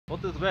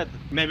What is red?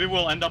 Maybe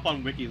we'll end up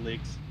on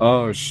WikiLeaks.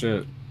 Oh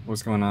shit.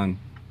 What's going on?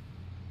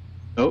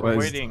 Oh, What is-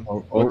 Waiting.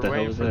 what the hell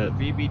Waiting was for that?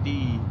 the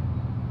VBD.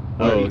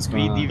 Oh, what's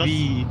going on?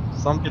 VDV.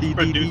 Some It's DDD.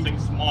 producing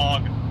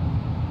smog.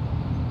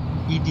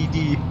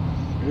 EDD.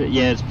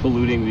 Yeah, it's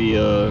polluting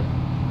the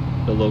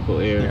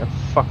local air. Yeah,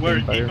 fucking We're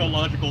environment.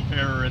 ecological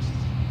terrorists.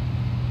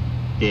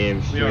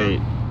 Damn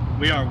straight.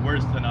 We are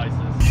worse than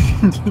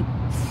ISIS.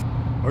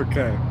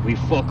 Okay. We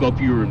fuck up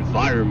your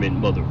environment,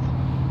 mother.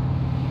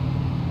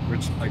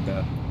 Rich like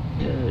that.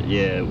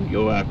 Yeah, we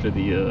go after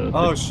the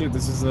Oh shit,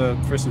 this is the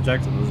first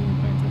objective. I wasn't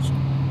even paying attention.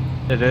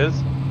 It is?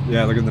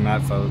 Yeah, look at the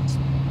map, folks.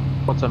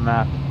 What's a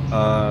map?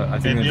 I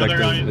think And the the other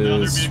objective guy- the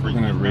other is we're vehicle's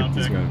gonna rape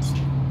these dismounting.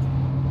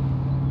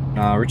 guys.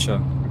 Nah, we're chill.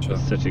 We're chill.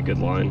 That's such a good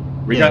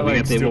line. We Yeah, got we like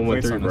got the steel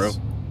plates M113, on bro. us.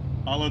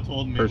 Allah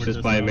told me Purchased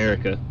we're by dismounting.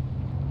 America.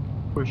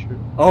 For sure.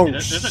 Oh Yeah,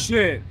 there's a-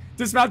 shit!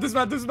 Dismount!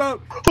 Dismount!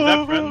 Dismount! Is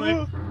that friendly?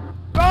 No!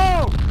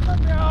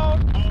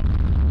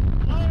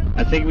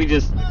 I think we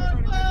just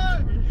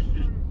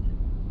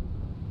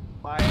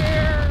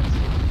Fire!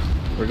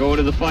 we're going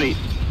to the fight.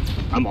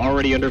 I'm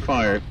already under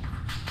fire.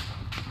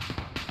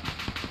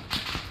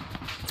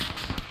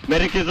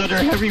 Medic is under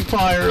heavy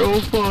fire. Oh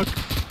fuck!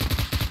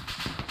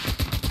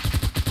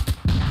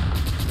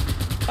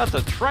 That's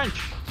a trench.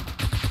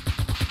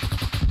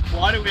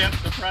 Why do we have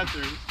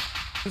suppressors?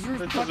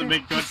 This doesn't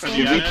make good for the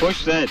Did we edit.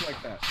 push that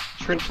Like that.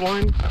 trench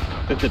line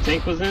that the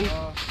tank was in?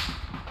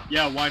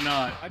 Yeah, why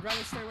not? I'd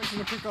rather stay away from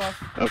the kickoff.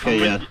 Okay,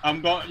 yeah.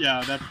 I'm going.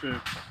 Yeah, that's true.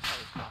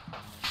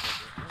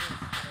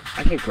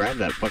 I can grab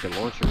that fucking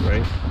launcher,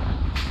 right?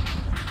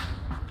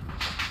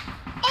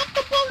 Off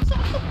the boats!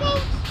 Off the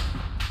boats!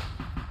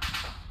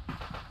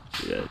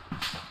 Yeah.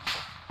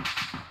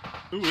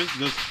 Who is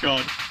this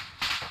chud?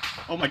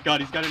 Oh my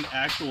god, he's got an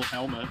actual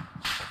helmet.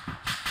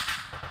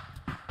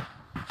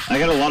 I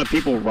got a lot of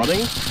people running.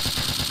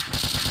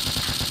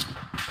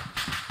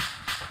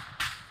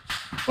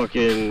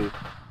 Fucking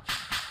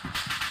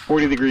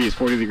 40 degrees,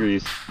 40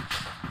 degrees.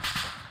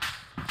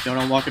 Yo,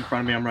 don't walk in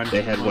front of me, I'm running.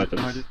 They had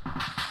weapons.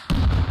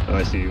 Oh,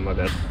 I see you, my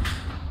bad.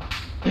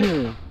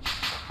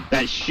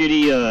 That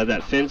shitty,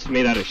 that fence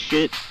made out of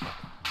shit.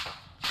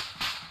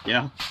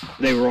 Yeah,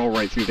 They were all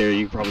right through there.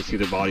 You can probably see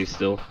their bodies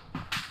still.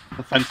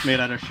 the fence made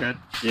out of shit.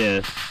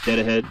 Yeah, dead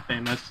ahead.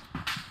 Famous.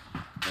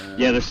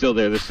 Yeah, they're still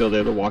there. They're still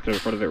there. They're walking in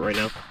front of it right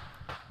now.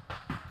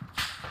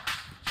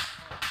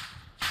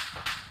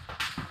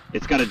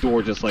 It's got a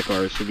door just like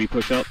ours. Should we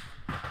push up?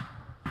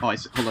 Oh, I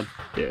see. Hold on.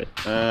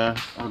 Yeah.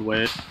 I would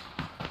wait.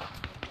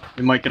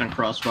 We might get in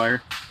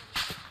crossfire.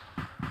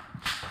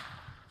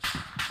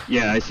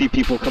 Yeah, I see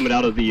people coming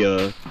out of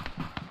the,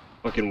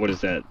 fucking, what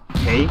is that?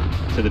 Hay?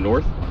 To the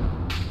north?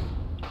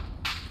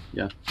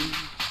 Yeah.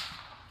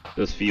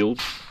 Those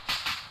fields.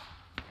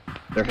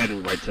 They're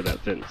heading right to that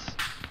fence.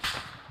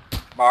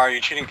 Mar, are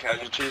you cheating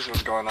casualties?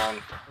 What's going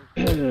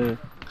on?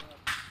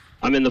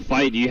 I'm in the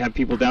fight. Do you have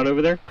people down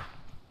over there?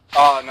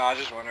 Oh, no, I was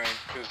just wondering,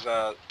 because,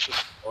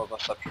 just all of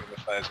us up here in the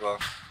fight as well.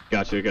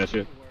 Gotcha,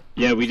 gotcha.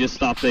 Yeah, we just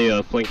stopped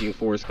a flanking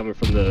force coming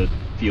from the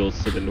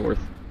fields to the north.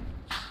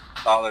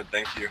 Solid,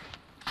 thank you.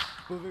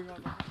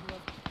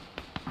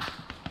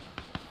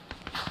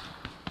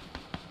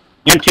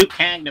 You're too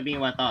kang to be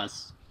with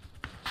us.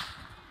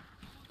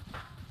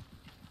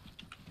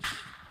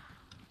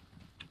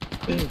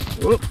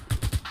 Whoop.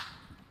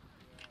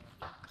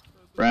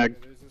 Frag.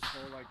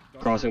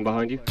 Crossing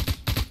behind you.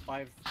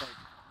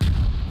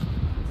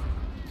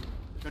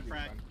 Good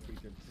frag.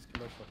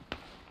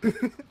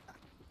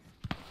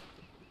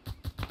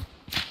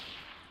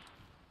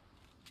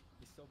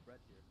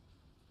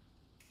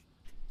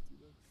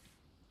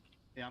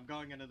 Yeah, I'm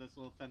going into this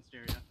little fenced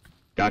area.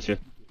 Gotcha.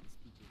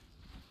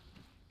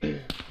 Yeah,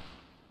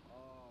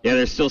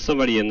 there's still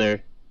somebody in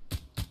there.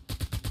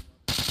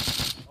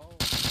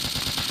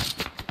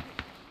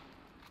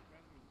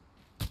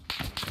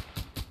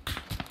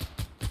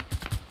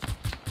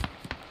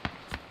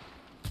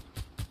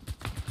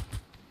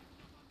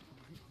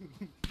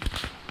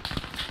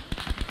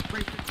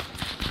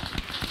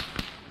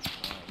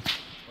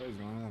 What is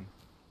going on?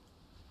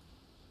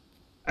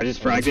 I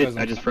just fragged it.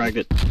 I just fragged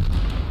it.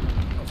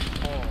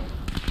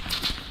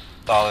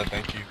 Solid,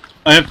 thank you.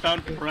 I have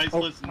found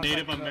priceless Oh,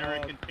 Native contact,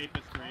 American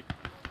tapestry.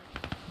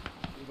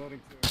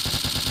 Reloading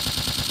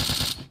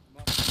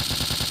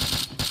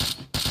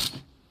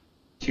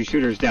Two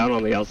shooters down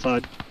on the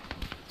outside.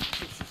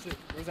 Shit.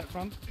 Where's that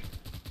from?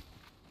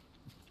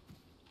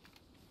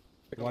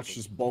 Watch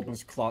this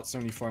bulbous clot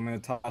 74. I'm gonna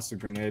toss a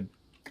grenade.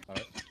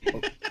 Alright.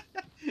 Oh.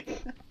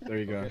 There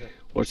you go.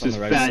 Watch on this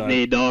the right fat side.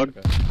 nade, dog.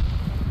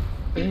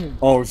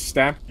 Oh,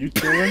 Stamp, you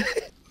chilling?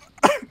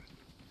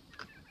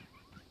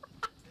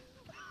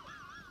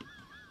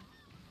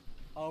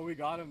 Oh, we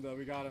got him though,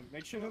 we got him.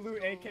 Make sure to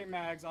loot AK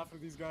mags off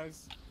of these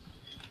guys.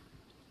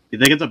 You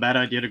think it's a bad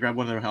idea to grab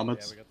one of their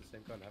helmets? got the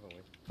same gun, haven't we?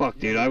 Fuck,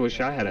 dude, I wish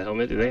I had a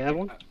helmet. Do they have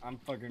one? I'm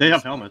fucking. They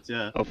have helmets,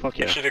 yeah. Oh, fuck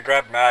You yeah. should have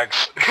grabbed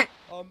mags.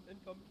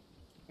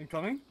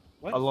 Incoming?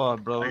 What? Allah,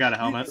 bro. I got a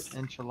helmet.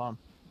 Inshallah.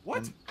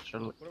 What?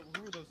 Inshallah. Who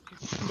are those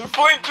people? They're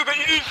flying to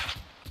the east!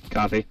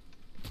 Copy.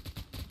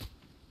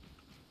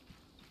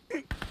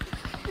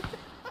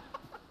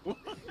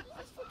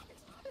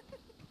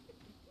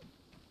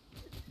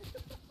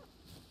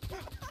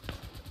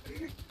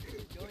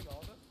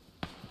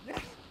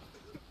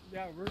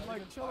 Yeah, we're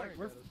like chilling.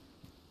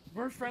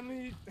 We're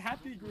friendly,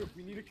 happy group.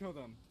 We need to kill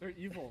them. They're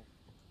evil.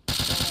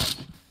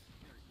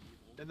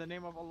 In the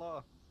name of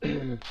Allah.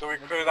 So we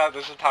cleared out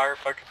this entire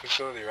fucking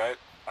facility, right?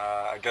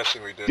 I'm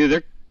guessing we did. Dude,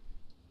 they're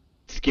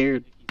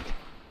scared.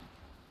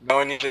 No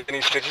one needs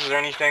any stitches or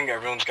anything?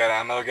 Everyone's got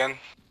ammo again?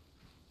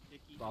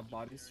 Rob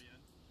bodies.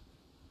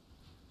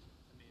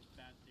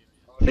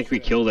 I think we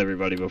killed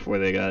everybody before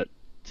they got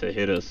to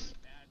hit us.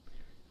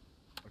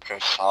 Okay,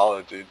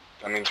 solid, dude.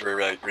 That means we're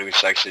like really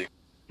sexy.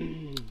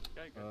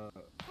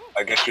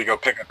 I guess we go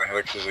pick up the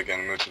helixes again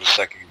and move to the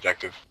second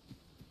objective.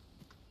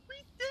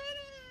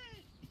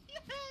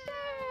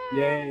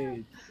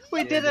 Yay!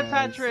 We did it,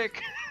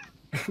 Patrick!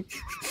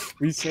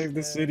 We saved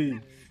the city.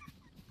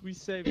 We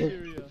saved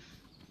Syria.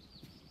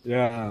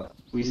 Yeah.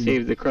 We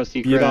saved the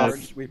crusty Beat crab.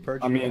 off. We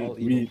purged I mean, all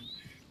evil.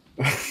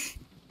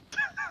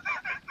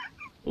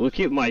 Look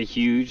at my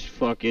huge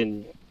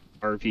fucking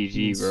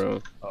RPG,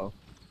 bro.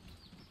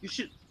 You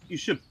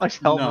should. Nice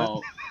helmet.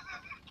 No.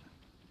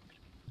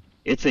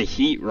 It's a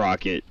heat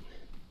rocket.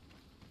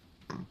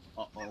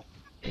 Uh-oh.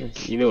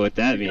 You know what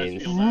that You guys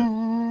means. feel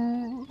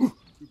that?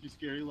 Spooky,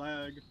 scary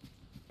lag.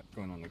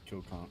 Going on the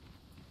kill count.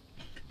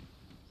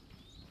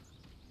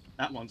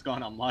 That one's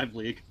gone on live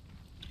leak.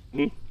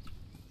 Put it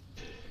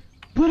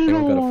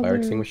Anyone got on a fire there.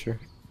 extinguisher?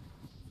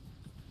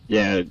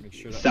 Yeah, Make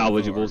sure that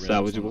salvageable, info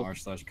are salvageable.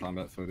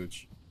 r/combat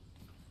footage.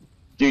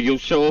 Dude, you'll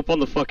show up on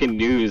the fucking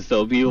news.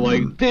 They'll be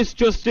like, "This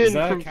just Is in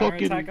that a from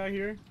counterattack fucking." out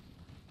here?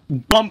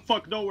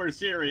 Bumfuck nowhere,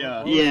 Syria.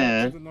 What was that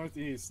Yeah. to the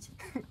northeast.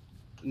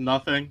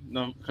 Nothing.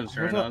 No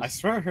concern I us.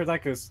 swear I heard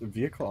like a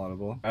vehicle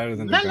audible. Better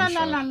than the La la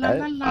la gunshot. la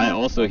la la. I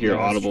also hear Yeah,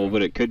 that's audible, true.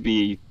 but it could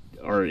be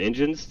our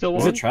engine still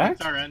Is on. it tracked?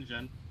 That's our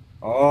engine.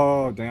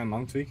 Oh damn,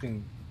 I'm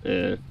tweaking.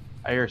 Yeah,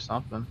 I hear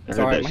something. I heard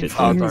Sorry, that my shit.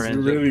 volume our is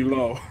engine. really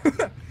low.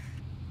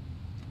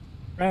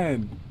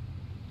 Friend.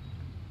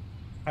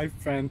 Hi,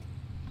 friend.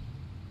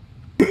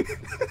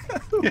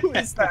 Who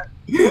is that?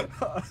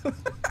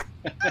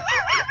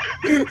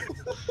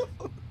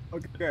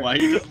 Okay. Why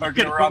you just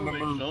fucking we're on the on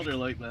my move. shoulder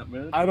like that,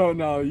 man? I don't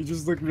know. You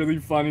just look really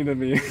funny to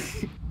me.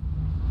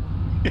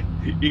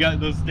 You got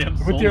those damn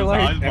With your soulless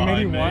like eyes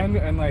behind me.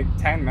 M81 and like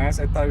tan mask,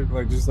 I thought you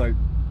were just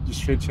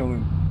straight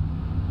chilling.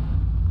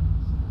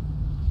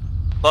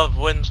 Love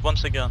wins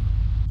once again.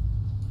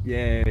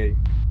 Yay.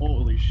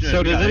 Holy shit. So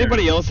we does got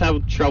anybody air. else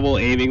have trouble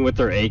aiming with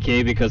their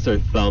AK because their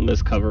thumb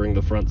is covering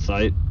the front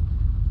sight?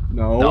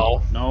 No.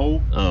 No.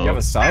 No. Oh. You have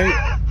a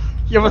sight?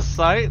 You have a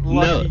sight?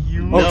 Lucky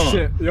you. Oh No,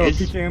 shit. Yo,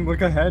 it's- PKM, look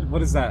ahead.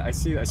 What is that? I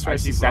see I see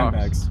see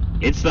sandbags.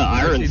 It's the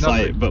iron see sight,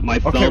 nothing. but my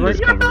Okay, thumb we're- is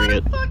covering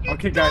it.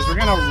 Okay, guys, we're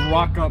gonna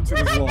walk up to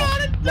this wall.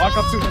 Walk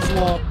up to this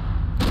wall.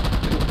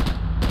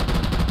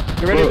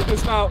 You ready Whoa. to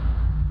dismount?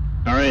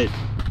 All right,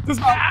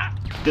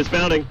 Dismount!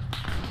 dismounting.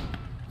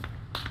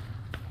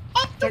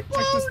 Check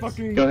this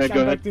fucking Go ahead,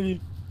 go sandbag thingy.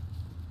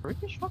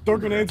 Throw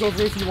grenades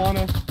over if you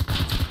wanna.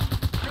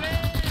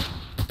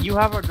 You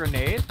have a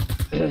grenade?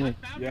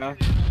 Yeah.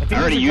 I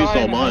already used all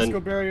High mine. school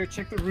barrier.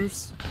 Check the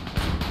roofs.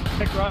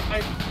 Check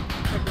right.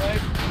 Check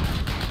right.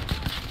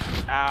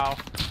 Ow.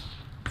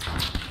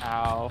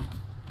 Ow.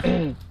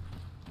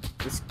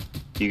 This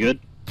You good?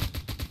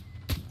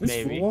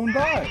 Maybe. fool won't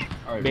die.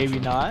 Alright. Maybe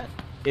not.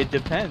 It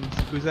depends.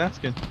 Who's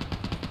asking?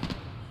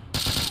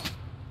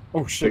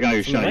 Oh The shit. guy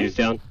who from the shot you right? is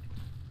down.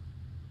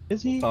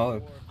 Is he?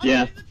 Solid.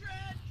 Yeah.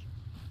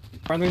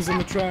 Friendly's in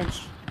the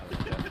trench.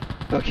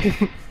 Okay.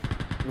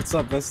 What's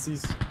up,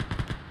 besties?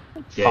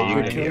 Yeah, you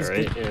Fine. can hear,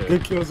 right? Yeah.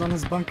 Good kills on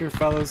his bunker,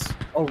 fellas.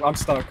 Oh, I'm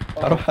stuck.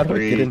 How do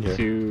I get in 3, here?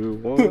 2,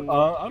 1.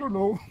 I don't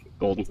know.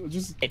 Golden.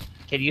 Just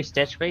Can you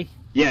stitch me?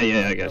 Yeah,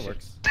 I got That you.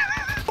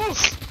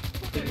 works.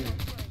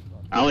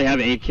 I only have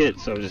 8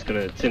 kits, so I'm just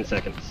gonna 10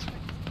 seconds.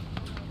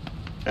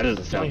 That doesn't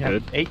You sound only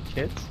good. have 8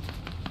 kits?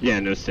 Yeah,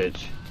 no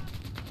stitch.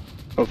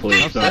 Hopefully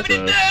it's not.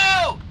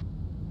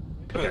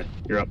 Okay,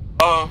 you're up.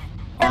 Oh,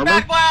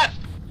 Armor? I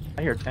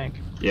hear tank.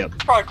 Yep.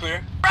 probably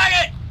clear.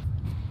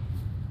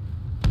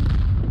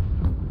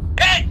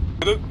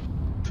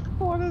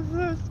 What is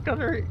this?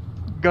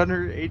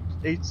 Gunner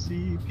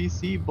HC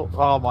PC?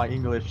 Oh, my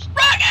English.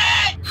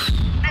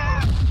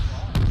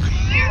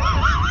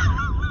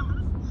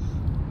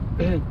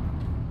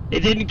 It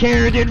didn't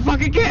care. It didn't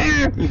fucking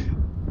care.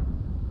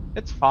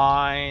 It's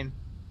fine.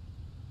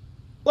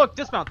 Look,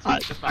 dismount.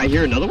 Dismount. I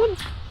hear another one.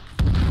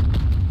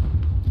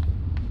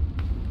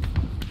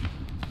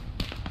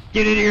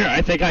 Get in here.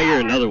 I think I hear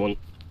another one.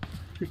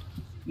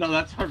 No,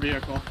 that's our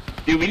vehicle.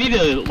 Dude, we need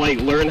to like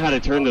learn how to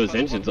turn those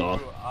engines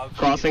off.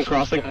 Crossing.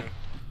 I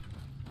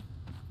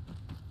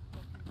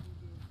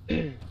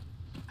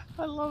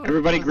love it.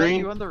 Everybody Was that green?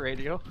 you on the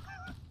radio?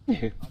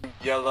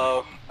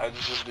 Yellow. I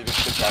just need to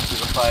switch after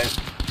the fight.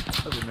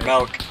 Doesn't make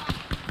Milk.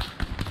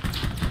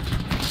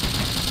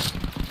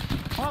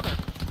 Mother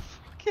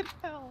fucking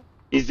hell.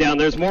 He's down.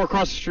 There's more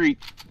across the street.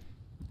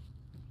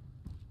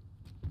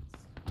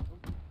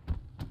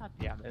 God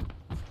damn it.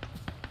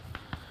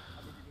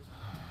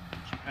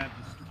 Ah,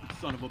 this stupid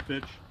son of a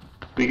bitch.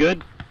 We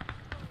good?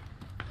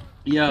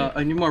 Yeah,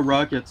 I need more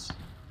rockets.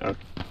 I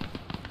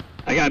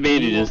got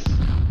bandages.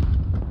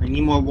 I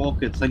need more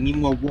rockets. I need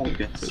more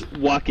rockets.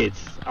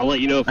 Rockets. I'll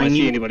let you know if I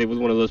see anybody with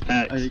one of those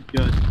packs.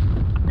 Good.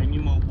 I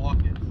need more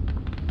rockets.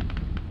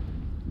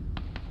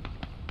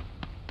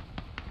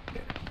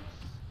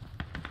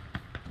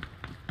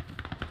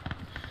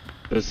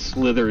 Those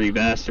slithery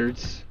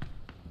bastards.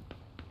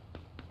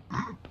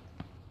 I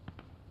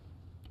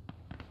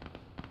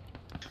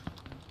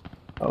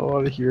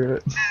want to hear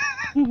it.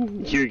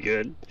 You're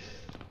good.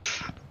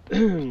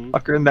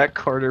 Fucker in that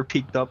Carter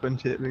peeked up and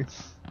hit me.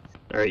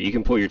 Alright, you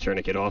can pull your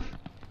tourniquet off.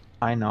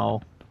 I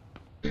know.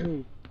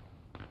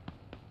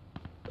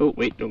 Oh,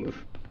 wait, don't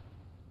move.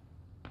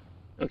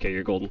 Okay,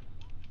 you're golden.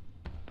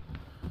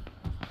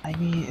 I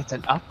mean, it's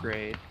an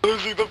upgrade.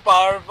 Losing the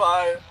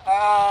firefight.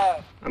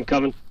 Ah! I'm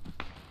coming.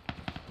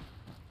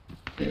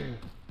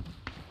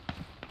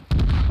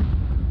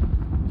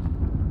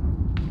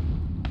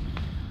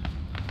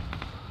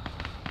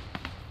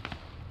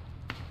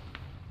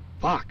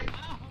 Fuck.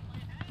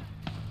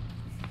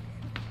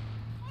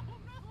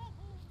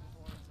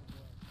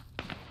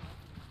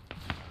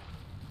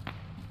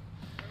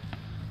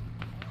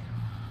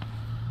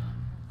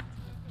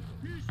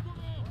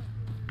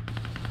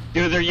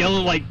 Dude, they're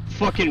yelling like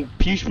fucking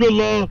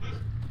Pishmillah.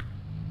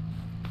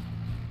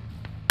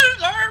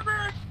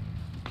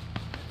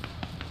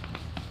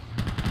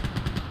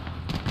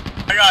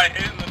 I got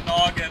hit in the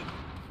noggin.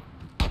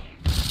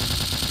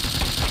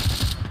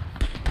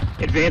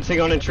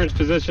 Advancing on entrenched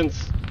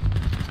positions.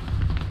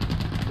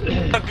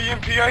 The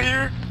BMP are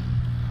here?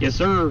 Yes,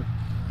 sir.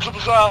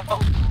 What's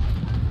up?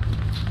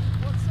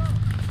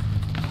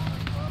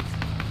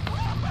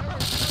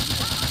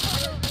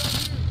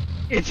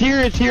 It's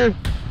here, it's here.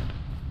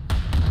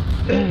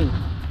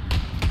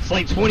 It's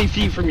like 20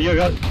 feet from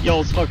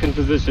y'all's fucking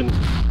position.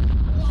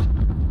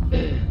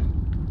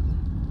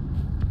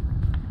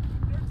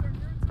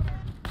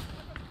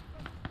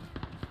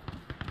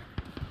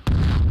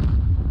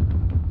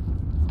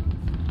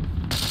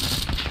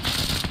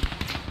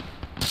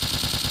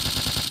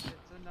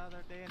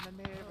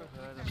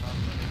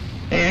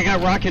 Hey, I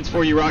got rockets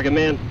for you, Rocket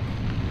Man.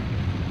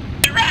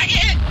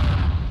 Rocket!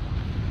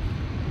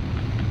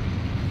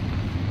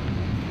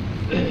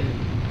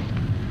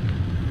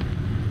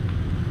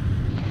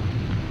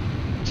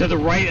 To the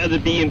right of the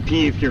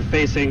BMP if you're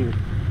facing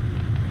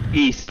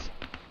east.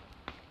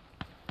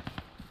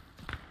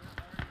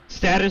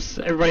 Status,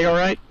 everybody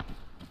alright?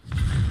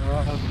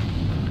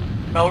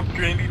 Milk,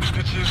 green,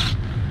 stitches.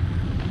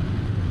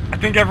 I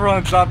think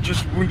everyone's up,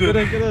 just wounded.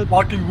 Get in.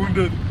 Walking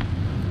wounded.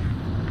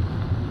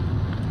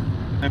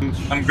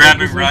 I'm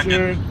grabbing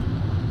rocket.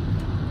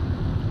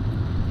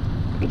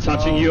 I'm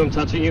touching you, I'm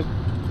touching you.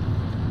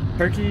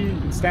 Turkey,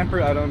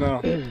 Stamper, I don't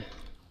know.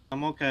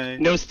 I'm okay.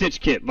 No stitch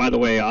kit, by the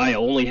way, I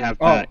only have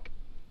pack.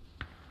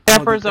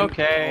 Stamper's Oh,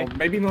 okay. oh,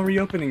 maybe no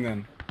reopening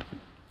then.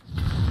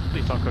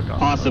 Please don't cook on.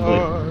 Possibly.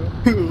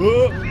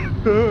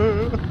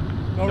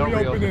 No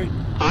reopening.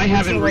 I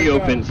haven't Like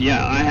reopened,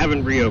 yeah, I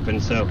haven't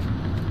reopened, so.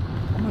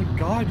 Oh my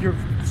god, your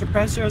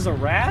suppressor has a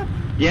rat?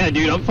 Yeah,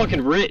 dude, I'm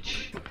fucking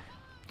rich.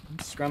 I'm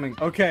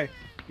scrumming. Okay,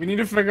 we need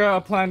to figure out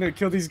a plan to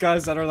kill these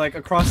guys that are like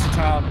across the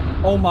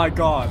town. Oh my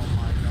god.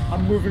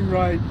 I'm moving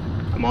right.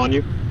 I'm on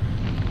you.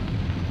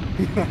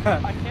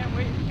 I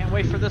can't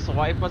wait for this to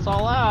wipe us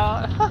all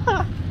out.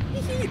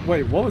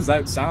 Wait, what was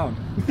that sound?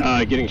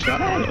 Getting shot.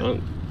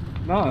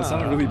 No, it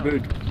sounded really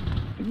big.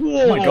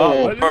 Whoa. Oh my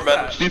god, what is More men,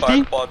 that?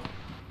 50?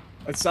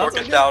 It sounds Shork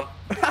like is down.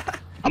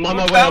 I'm on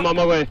my way, I'm on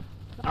my way.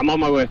 I'm on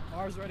my way.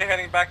 Mars ready.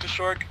 Heading back to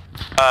Shork.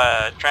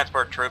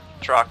 Transport troop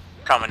truck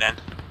coming in.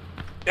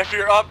 If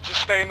you're up,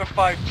 just stay in the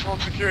fight. Full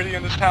security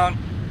in this town.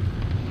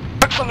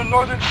 Truck's on the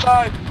northern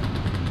side.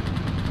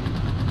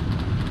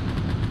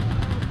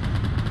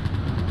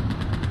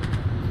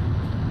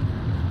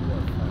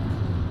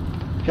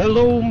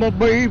 Hello, my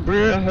baby.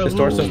 Hello, His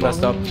torso's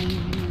messed up.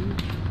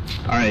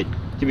 Alright,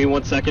 give me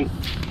 1 second.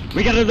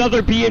 We got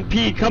another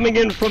BNP coming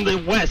in from the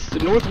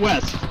west,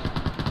 northwest.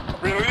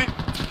 Really?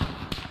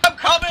 I'm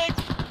coming!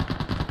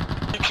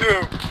 Me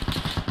too.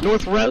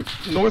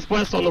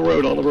 Northwest on the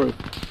road, Alright,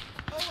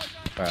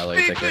 I'll let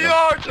you take care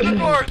of BTR to the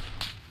north!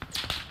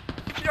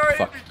 BTR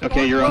Fuck.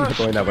 Okay, you're up. I'm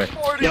going that way.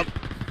 40. Yep.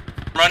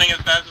 I'm running as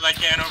fast as I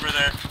can over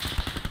there.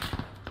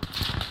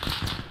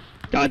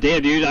 God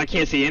damn, dude, I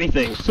can't see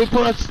anything.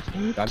 Suppressed!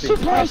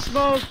 Suppressed!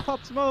 Smoke!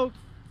 Pop smoke!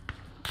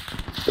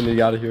 Get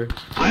me out of here.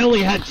 I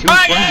only had 2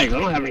 frags, I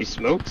don't have any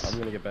smokes. I'm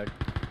gonna get back.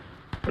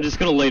 I'm just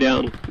gonna lay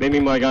down. Maybe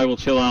my guy will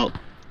chill out.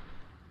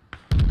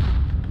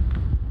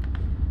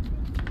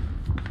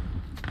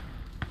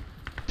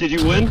 Did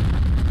you win?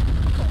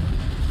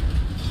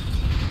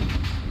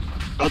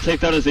 I'll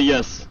take that as a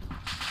yes.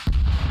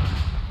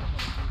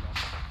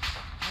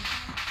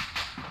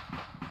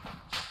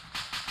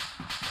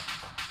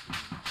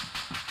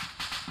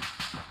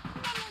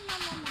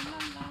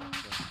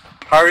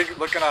 How are we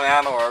looking on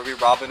ammo? Are we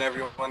robbing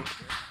everyone?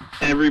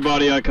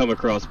 Everybody I come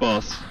across,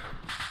 boss.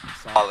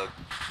 Solid.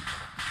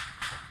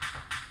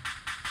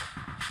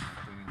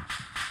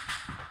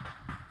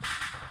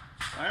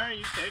 Why are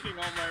you taking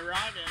all my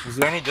rockets? Is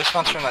there any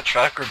discounts from that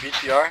truck or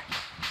BTR?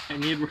 I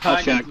need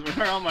I'll check. rockets.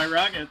 Where are all my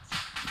rockets?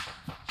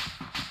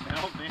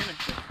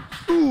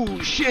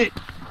 Ooh, shit!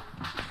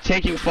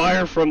 Taking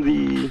fire from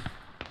the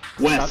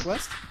west.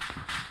 Southwest?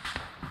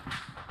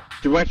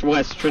 Direct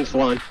west, trench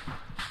line.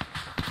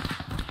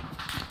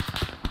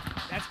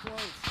 That's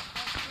close.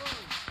 That's close.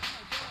 Oh my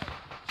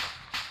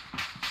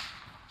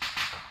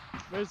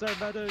god. Where's our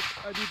medic?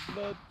 I need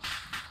blood.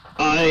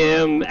 I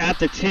am at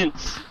the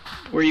tents.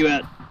 Where are you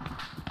at?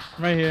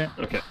 Right here.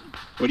 Okay.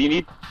 What do you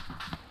need?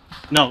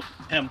 No,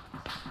 him.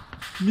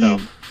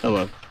 Oh,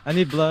 hello. I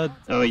need blood.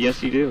 Oh,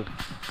 yes you do.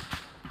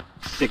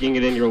 Sticking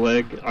it in your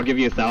leg. I'll give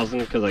you 1,000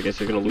 because I guess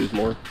you're gonna lose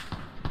more.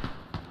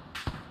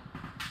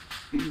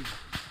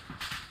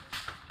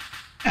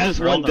 As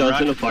Where all one the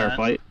does in a rockets at?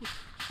 firefight.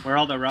 Where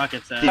all the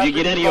rockets at? Did you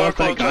get any off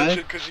that guy?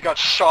 Because you got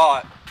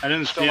shot. I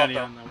didn't Still see up any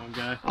there. on that one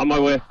guy. On my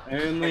way. I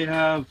only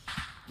have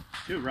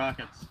 2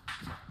 rockets.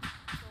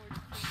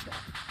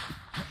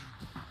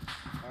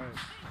 Alright.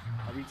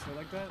 Are we chill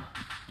like that?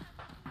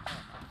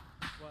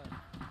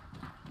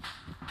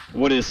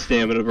 What is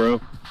stamina, bro?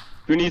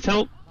 Who needs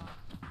help?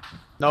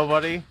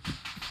 Nobody.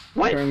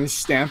 What? During the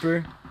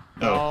stamper.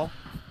 Oh.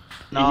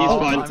 No. He's No,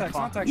 fine. Contact,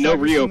 contact. No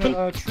Should I just send reopen.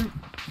 a, troop?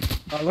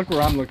 Look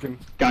where I'm looking.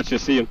 Gotcha,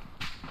 see him.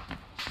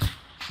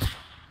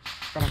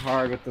 Kind of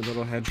hard with the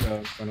little hedgerow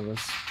in front of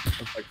us.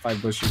 With like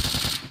 5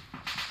 bushes.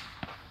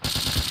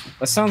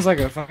 That sounds like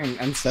a fucking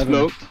M7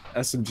 Smoked.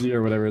 SMG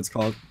or whatever it's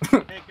called.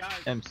 Hey guys,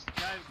 Imps.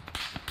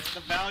 the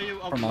value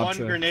of From one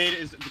Optra. grenade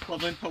is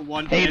equivalent to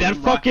one Hey, that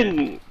tandem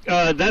rocket.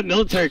 fucking, that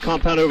military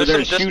compound over there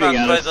is Mission shooting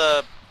at dispatched by us.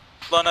 the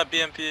blown up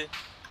BMP.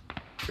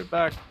 Get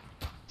back.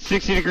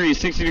 60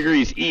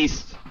 degrees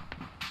east.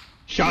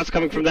 Shots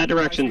coming from that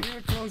direction. Guys, we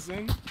need to close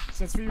in.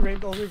 Since we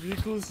raped all their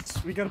vehicles,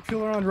 we gotta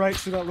peel around right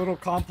to that little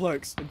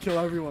complex and kill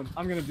everyone.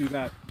 I'm gonna do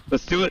that.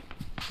 Let's do it.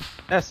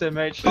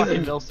 SMH,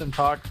 fucking Wilson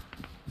talk.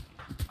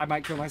 I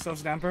might kill myself,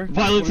 Stamper.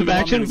 Violence of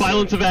action,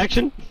 violence of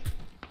action.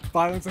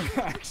 Violence of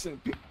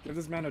action. Give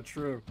this man a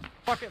true.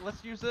 Fuck it,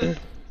 let's use this.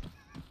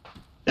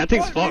 That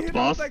thing's What? We fucked, hit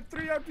boss. Like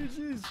 3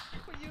 RPGs.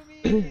 What do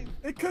you mean?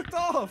 It cooked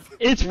off.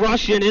 It's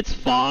Russian, it's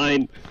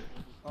fine.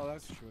 Oh,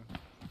 that's true.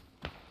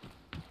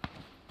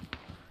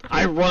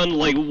 I run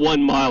like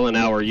 1 mile an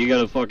hour. You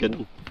gotta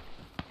fucking...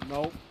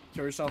 Nope.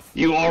 Kill yourself.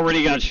 You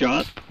already got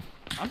shot.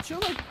 I'm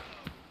chilling.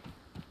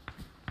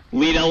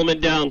 Lead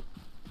element down.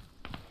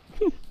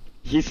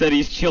 He said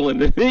he's chilling.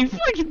 He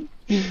fucking...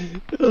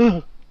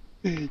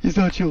 he's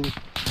not chilling.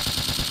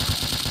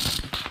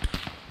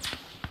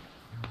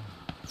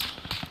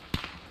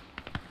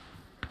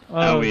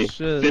 Oh, we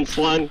shit. fence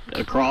line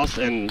across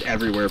and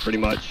everywhere pretty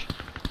much.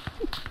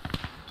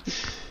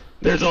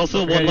 There's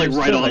also Yeah, one like you're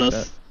right still on like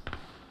us.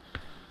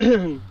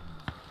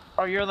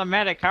 Oh, you're the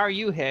medic. How are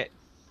you hit?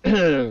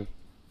 Lead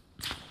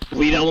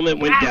element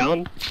went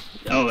down.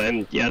 Oh,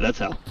 and yeah, that's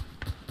how.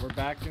 We're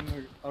back in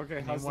the.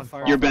 Okay, how's the one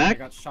fire? You're I back?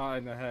 got shot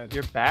in the head.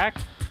 You're back?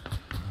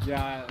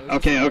 Yeah. there's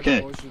Okay, just an okay.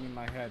 explosion in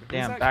my head. Who's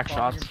Damn, that back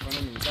crawling shots. in front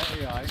of me? Is that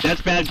AI?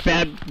 That's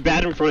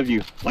bad in front of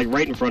you. Like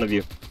right in front of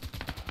you.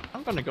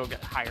 I'm gonna go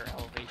get higher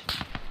elevation.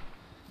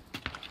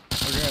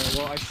 Okay,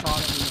 well I shot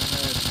him in the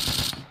head.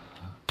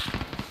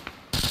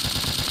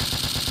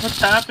 What's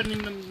happening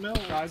in the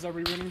middle? Guys, are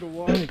we winning the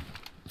war?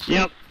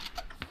 Yep.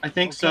 I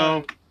think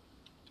so.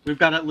 We've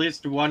got at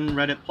least 1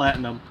 Reddit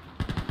Platinum.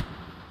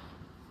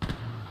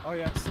 Oh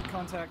yeah, see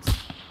contacts.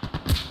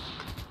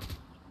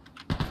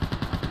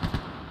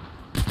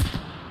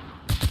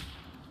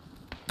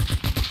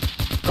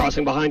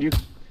 Crossing behind you.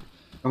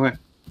 Okay. I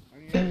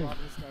need to rob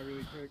this guy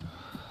really quick.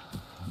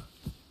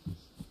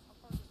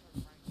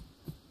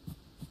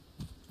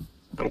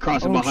 I'm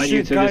crossing Oh behind you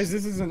shit, to guys,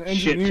 this this is an shit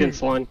engineer.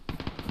 fence line.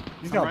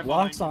 He's I'm got right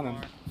blocks behind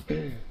on you,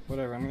 him.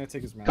 Whatever, I'm gonna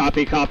take his mask.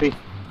 Copy, copy.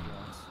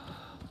 Blocks.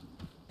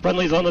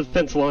 Friendly's on the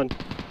fence line.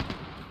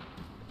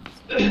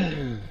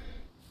 Shoots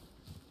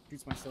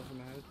myself in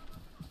the head.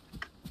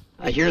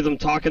 I hear them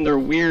talking their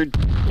weird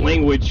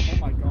language. Oh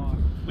my god.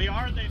 We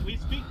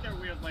speak their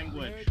weird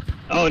language.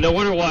 Oh, no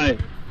wonder why.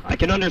 I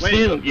can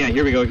understand them. Yeah,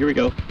 here we go, here we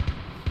go.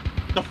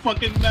 The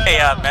fucking Hey,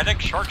 medic,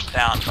 Shark's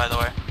down, by the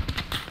way.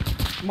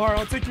 Mar,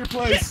 I'll take your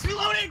place.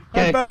 Reloading!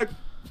 Okay. Head back.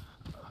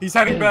 He's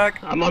heading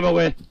back. I'm on my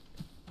way.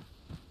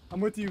 I'm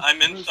with you. I'm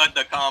inside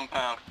the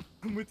compound.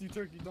 I'm with you,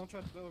 Turkey. Don't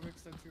try to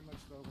overextend too much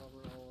though while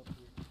we're all up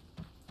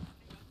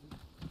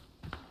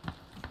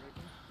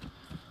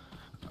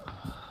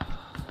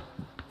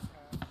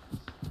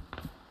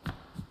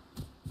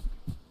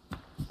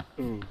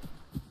here. Mm.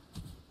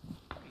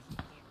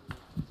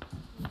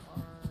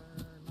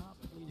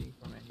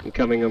 I'm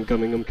coming, I'm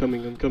coming, I'm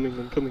coming, I'm coming,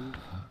 I'm coming.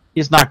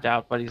 He's knocked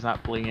out, but he's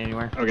not bleeding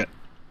anywhere. Okay.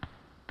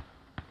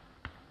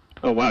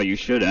 Oh wow, you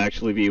should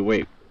actually be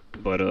awake.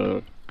 But,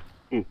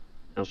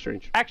 how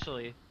strange.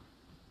 Actually,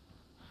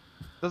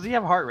 does he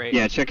have heart rate?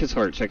 Yeah, check his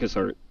heart, check his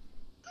heart.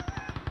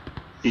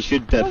 He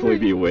should definitely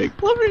be awake.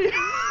 Let me.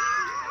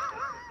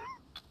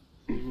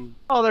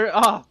 Oh, there.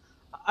 Oh,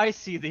 I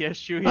see the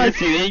issue here. I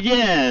see it,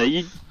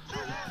 yeah!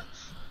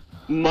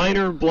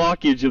 Minor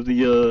blockage of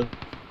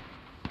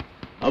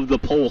the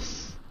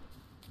pulse.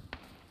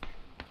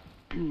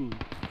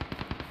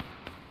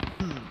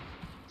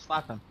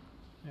 Slap him.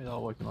 Maybe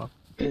that'll wake him up.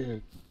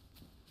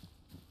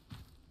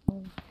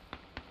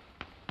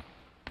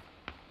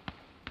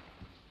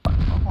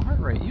 Normal heart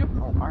rate. You have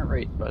normal heart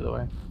rate, by the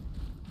way.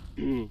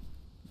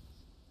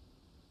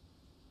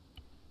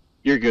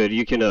 You're good.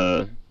 You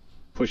can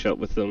push up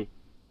with them.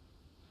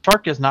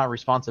 Shark is not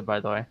responsive, by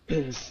the way.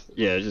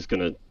 Yeah, just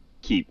gonna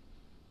keep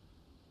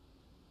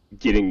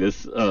getting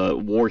this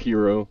war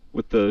hero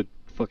with the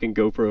fucking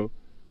GoPro.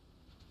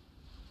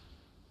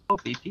 Oh,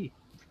 BP.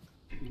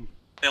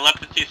 They left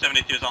the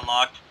T-72s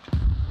unlocked.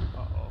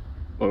 Uh-oh.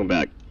 Welcome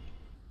back.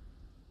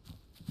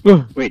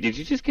 Wait, did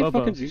you just get Bubba.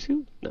 fucking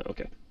Zuzu? No,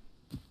 okay.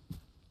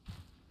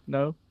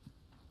 No.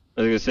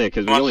 I was gonna say,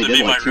 because we Wants only to did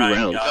be like my 2 Ryan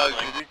rounds.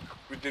 Gosling.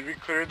 Did we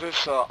clear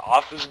this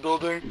office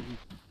building?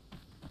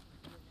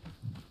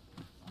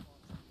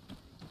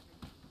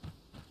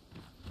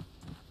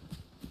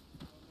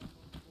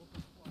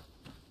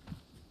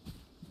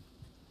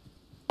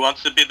 Who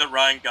wants to be the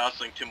Ryan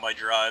Gosling to my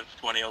drive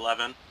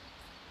 2011?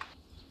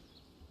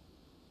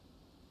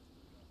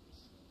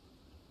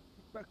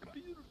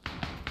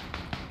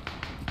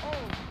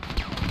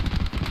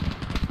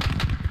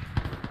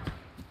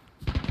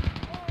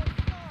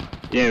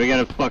 Yeah, we got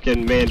a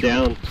fucking man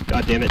down.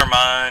 God damn it. Never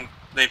mind.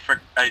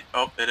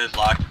 Oh, it is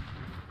locked.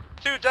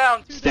 2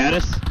 down.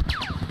 Status?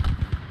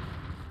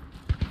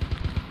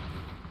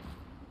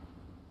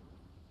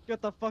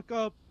 Get the fuck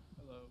up.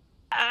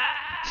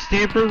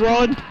 Stamper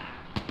run?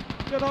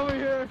 Get over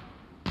here.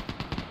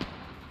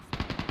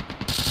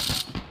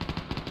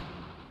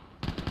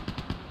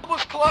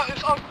 Almost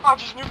is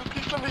unconscious near the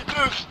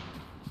T-72s.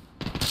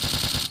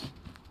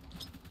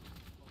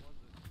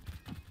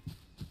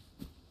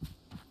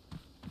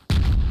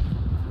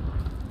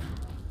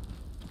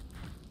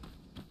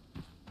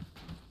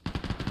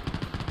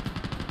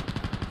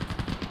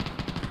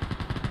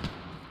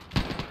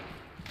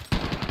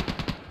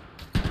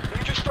 Did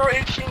you just start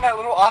HCing that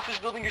little office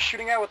building you're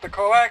shooting at with the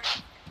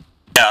coax?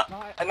 Yeah.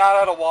 And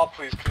not at a wall,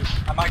 please, because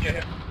I might get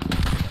hit.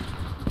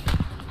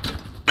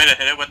 Way to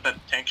hit it with the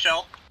tank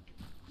shell?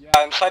 Yeah,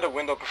 inside a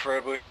window,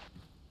 preferably.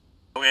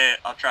 Okay,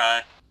 I'll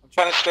try. I'm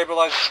trying to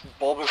stabilize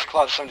bulbous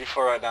Cloud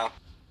 74 right now.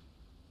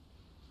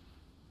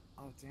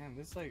 Oh damn,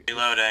 this like.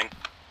 Reloading.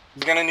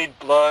 He's gonna need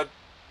blood.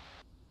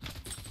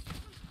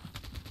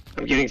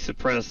 I'm getting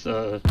suppressed.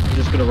 I'm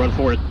just gonna run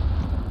for it.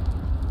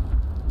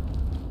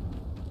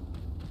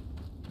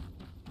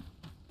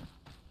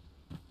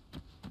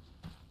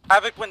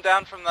 Havoc went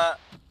down from that.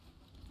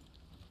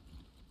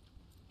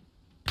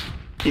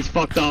 He's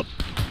fucked up.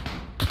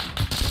 I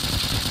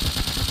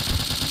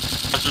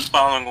was just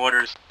following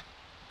orders.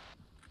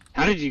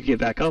 How did you get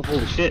back up?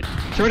 Holy shit.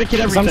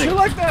 Tourniquet I'm everything. shit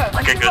like that.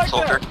 Like a good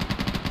soldier.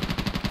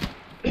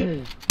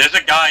 There's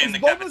a guy in the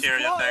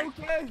cafeteria thing.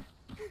 Okay.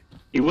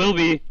 He will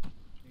be.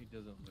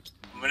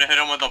 I'm gonna hit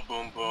him with a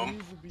boom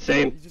boom.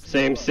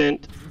 Same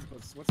scent.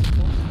 What's it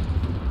called?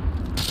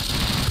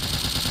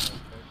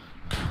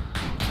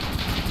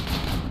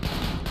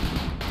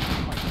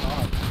 Oh my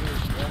god,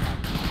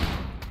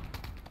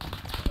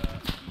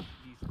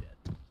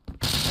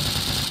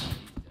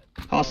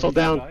 Hostile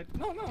down.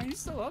 No, he's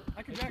still up.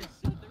 I can drag him.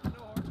 That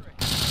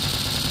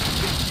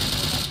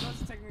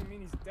does technically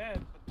mean he's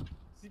dead.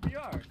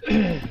 CPR.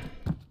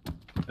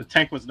 The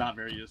tank was not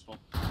very useful.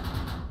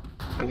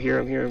 I'm here.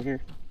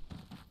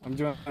 I'm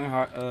doing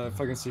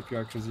fucking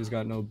CPR because he's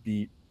got no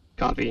beat.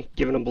 Copy.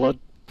 Giving him blood.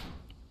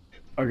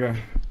 Okay.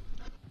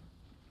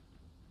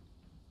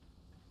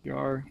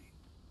 CPR.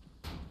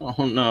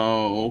 Oh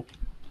no.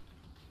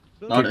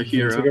 Not a Take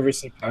hero. every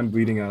sip. I'm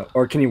bleeding out.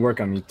 Or can you work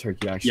on me,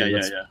 Turkey? Actually.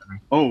 Yeah.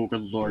 Oh,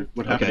 good lord.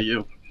 What happened to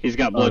you? He's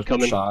got blood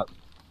coming. Shot.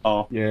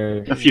 Oh,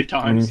 Yeah. a few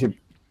times.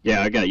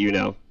 Yeah, I got you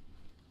now.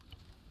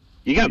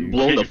 You got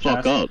blown hit the your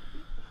fuck chest. up.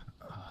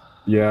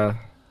 Yeah.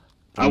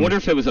 I wonder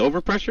if it was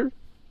overpressure?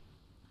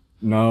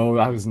 No,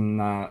 I was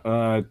not.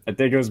 I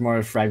think it was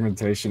more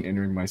fragmentation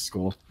entering my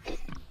skull.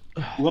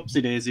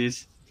 Whoopsie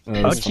daisies.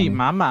 It's funny.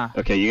 mama.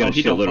 Okay, you got a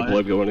he don't shitload of fight.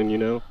 blood going in, you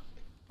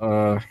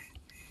know?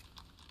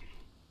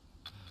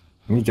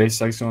 Any gay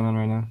sex going on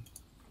right now?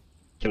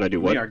 Can I do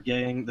We what? are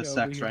getting the Yeah,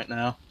 sex we- right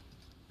now.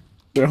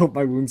 I hope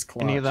my wounds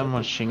clot. Any of them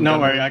was shin No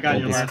gun. worry, I got Hope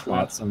your these last one.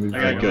 clots on me.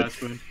 I got Good. your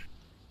last one.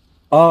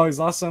 Oh, he's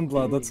lost some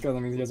blood. Let's go.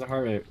 That means he has a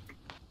heart rate.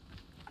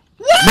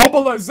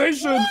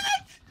 Mobilization!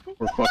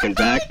 We're fucking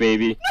back,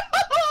 baby.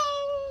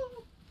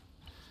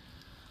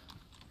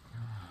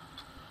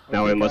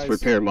 Now I must guys.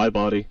 repair my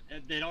body.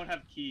 They don't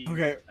have keys.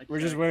 Okay, I we're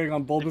just checked. waiting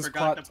on bulbous forgot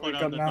clot to to put wake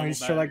on up the now. double He's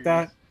shit like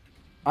that.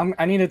 batteries.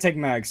 I need to take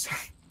mags.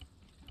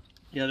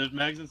 Yeah, there's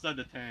mags inside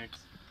the tanks.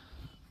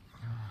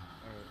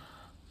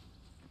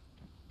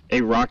 Hey,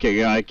 Rocket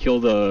guy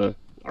killed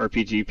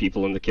RPG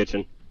people in the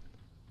kitchen.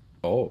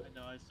 Oh, I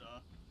know, I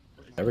saw.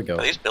 there we go.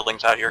 Are these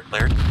buildings out here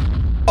cleared?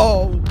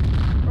 Oh.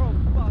 Oh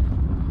fuck.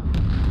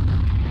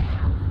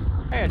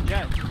 Hey, a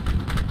jet.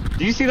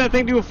 Do you see that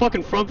thing do a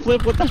fucking front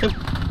flip? What the hell?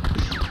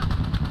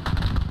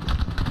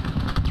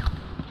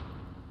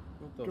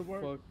 What the Good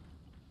work. fuck?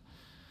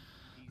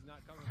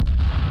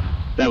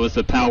 That was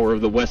the power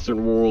of the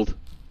Western world.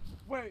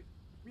 Wait,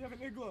 we have an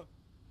Igla.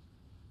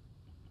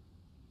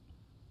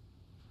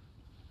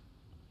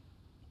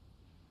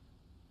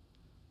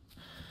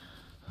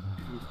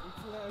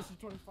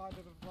 IC-25 if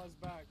it flies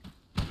back.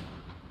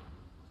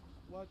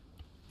 What?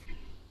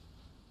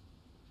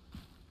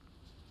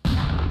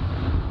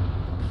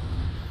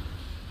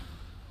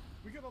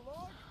 We got a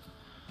log?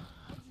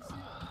 How did you see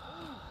that?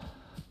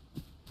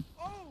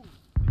 Oh! Oh!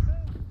 His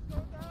head is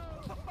going down!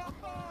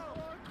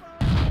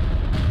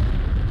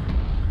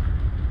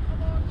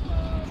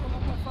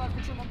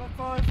 Control number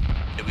 5.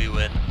 Did we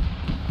win?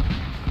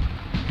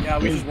 Yeah,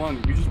 we just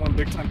won. We just won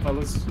big time,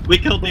 fellas. We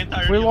killed the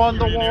entire. We won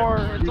the war.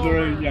 It's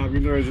over. We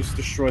literally just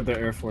destroyed their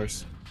air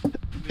force.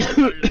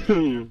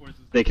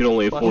 They can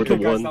only afford to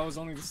Okay, guys, one. that was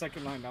only the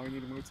second line. Now we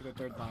need to move to the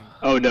third line.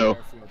 Oh no.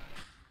 Airfield.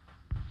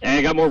 Hey,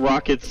 I got more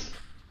rockets.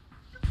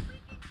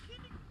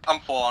 I'm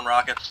full on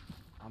rockets.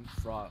 I'm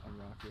fraught on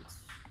rockets.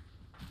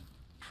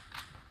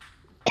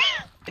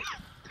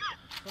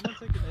 Someone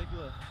take an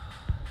Igla.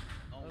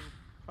 That would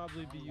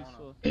probably be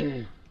useful. I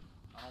don't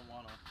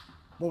wanna.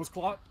 What was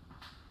Clot?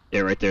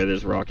 Yeah, right there.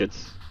 There's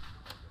rockets.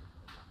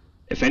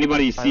 If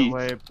anybody By the sees,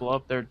 way, blow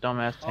up their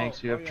dumbass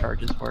tanks. You have yeah.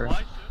 charges for it. Why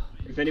should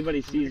if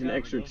anybody sees an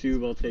extra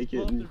tube, I'll take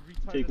it and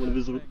take one of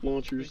his They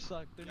launchers.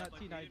 suck. They're not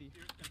T90.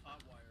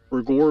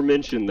 Or Gore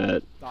mentioned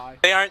that. Die.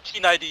 They aren't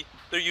T90.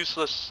 They're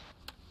useless.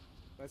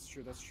 That's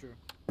true, that's true.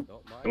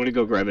 Don't mind. I'm gonna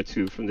go grab a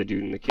tube from the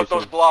dude in the Put those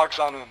kitchen. blocks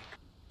on them.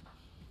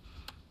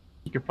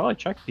 You could probably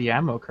check the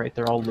ammo crate.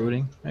 They're all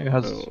looting. Maybe it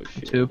has Oh, a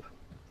shit. tube.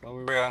 While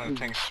we Yeah, and the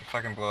tanks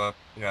fucking blow up.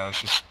 Yeah,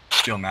 it's just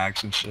steel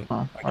mags and shit.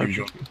 Oh, Like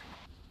usual.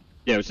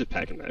 Yeah, it was just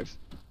packing mags.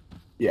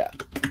 Yeah,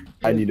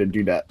 I need to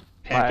do that.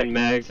 Packing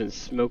mags and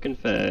smoking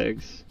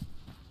fags.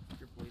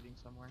 You're bleeding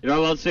somewhere. You're not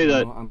allowed to say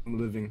that. No, I'm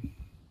living.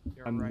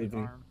 Your I'm right living.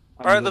 arm.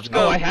 I'm Alright, let's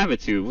living. Oh, go. I have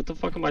it too. What the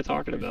fuck am I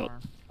talking Right about?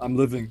 arm. I'm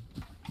living.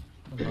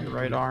 On the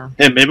right arm.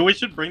 Hey, maybe we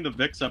should bring the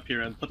Vicks up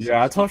here and put.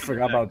 Yeah, I some totally stuff in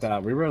forgot the about Vicks.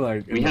 that. We were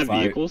like in We the have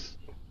fight. vehicles.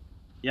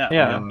 Yeah,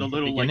 Yeah, we have the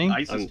little like beginning?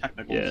 ISIS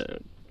technicals.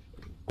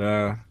 Yeah.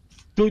 Yeah.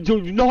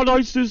 Not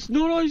ISIS.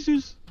 Not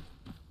ISIS.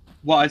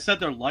 Well, I said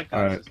they're like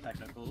Alright. ISIS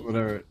technicals.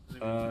 Whatever. They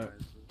weren't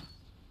ISIS.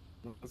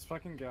 Let's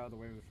fucking get out of the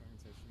way of the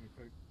fragmentation real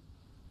quick.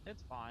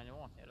 It's fine. It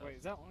won't hit us. Wait,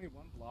 is that only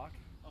one block?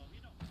 Oh,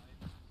 you don't buy.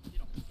 You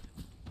don't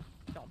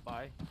buy. Don't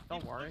buy.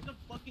 Don't They worry. put the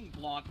fucking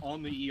block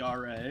on the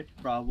ERA,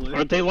 probably.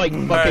 Aren't they like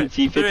fucking Alright,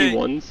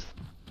 T-51s?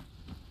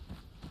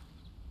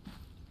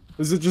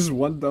 Is it just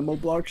one demo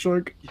block,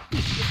 Shark?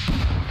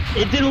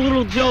 It did a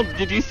little jump.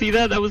 Did you see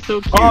that? That was so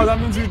cute. Oh, that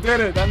means we did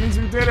it. That means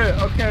we did it.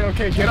 Okay,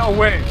 okay, get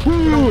away. Get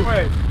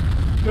away.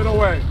 Get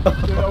away.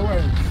 Get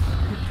away.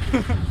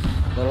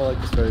 I don't like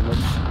this very much.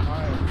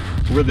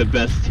 Alright. We're the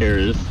best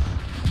terrorists.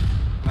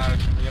 Yep.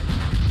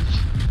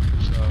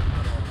 So, I don't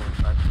want to work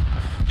back.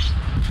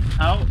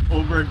 How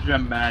over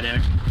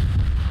dramatic.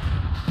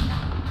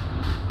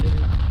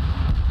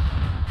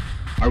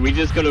 Are we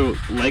just gonna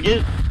leg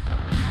it?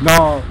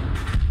 No.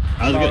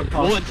 I was Not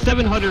gonna. Well, it's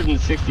possible.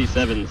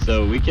 767,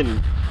 so we can.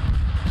 Not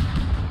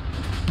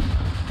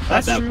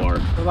That's that true, far.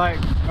 But like,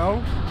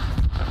 no.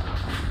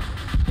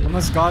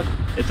 Unless God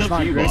It's does up not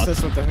to you, grace boss.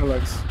 us with the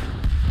helix.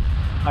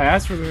 I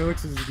asked for the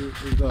helixes to do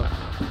the,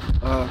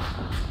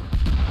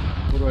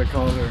 what do I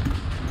call her?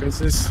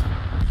 Princess?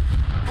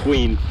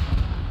 Queen.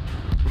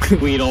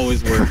 Queen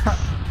always works.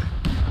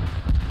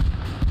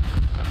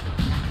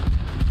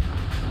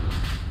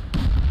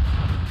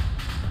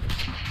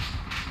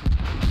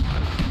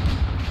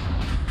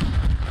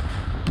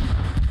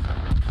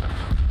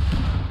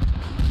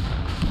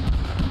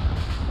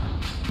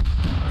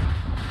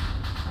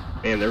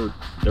 Man,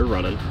 they're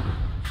running.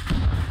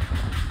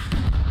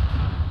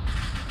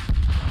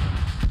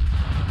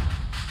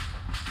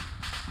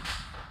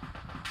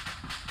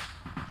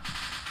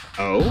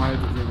 Oh, Why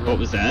did they what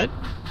was that?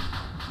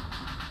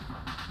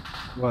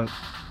 What?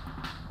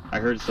 I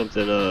heard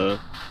something.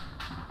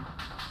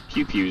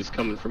 Pew pews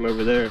coming from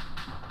over there.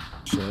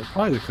 Shit,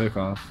 probably the click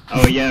off.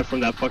 Oh yeah, from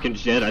that fucking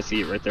jet. I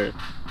see it right there.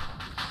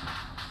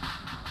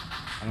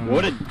 I don't know.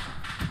 What a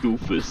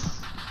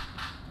doofus.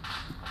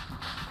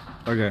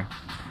 Okay.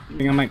 I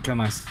think I might kill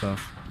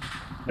myself.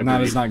 And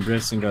that is not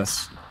gracing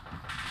us.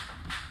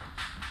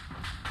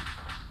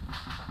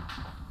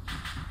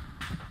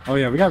 Oh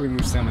yeah, we gotta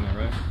remove stamina,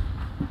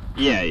 right?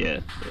 Yeah, yeah.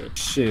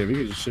 Shit, we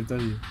could just shift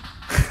W.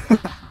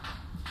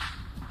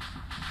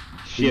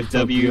 Shift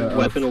W,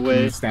 weapon away.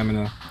 Remove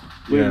stamina.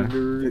 Yeah.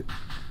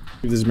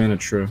 Give this man a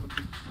true.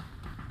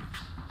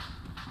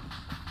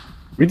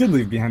 We did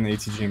leave behind the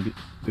ATG and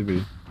did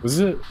we? Was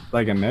it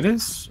like a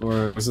metis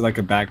or was it like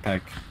a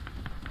backpack?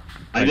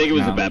 I think it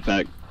was a now.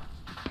 backpack.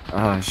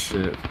 Ah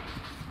shit.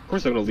 Of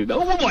course I'm gonna leave that.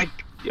 Oh my!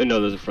 No,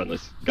 those are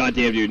friendless.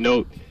 Goddamn, dude,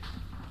 no.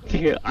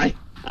 I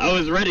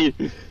was ready.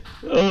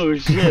 Oh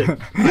shit!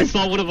 I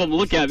saw one of them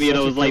look at me and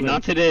I Such a was like, killer.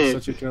 not today.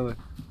 Such a killer.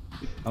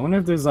 I wonder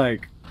if there's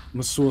like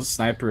Mosul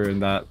sniper in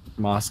that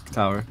mosque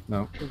tower.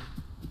 No.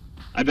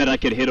 I bet I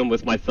could hit him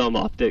with my thumb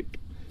optic.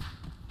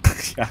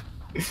 Yeah.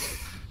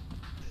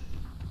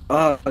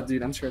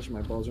 Dude, I'm scratching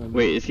my balls right now.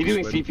 Wait, is he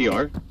doing Sweaty.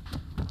 CPR?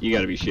 You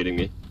gotta be shitting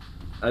me.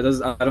 I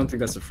don't think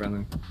that's a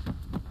friendly.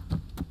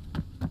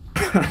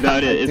 No, it I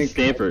is. It's think-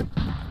 Stanford.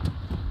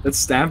 It's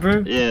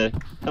Stamper? Yeah.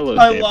 Hello,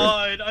 I Stanford.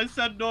 lied. I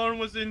said no one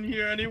was in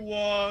here and he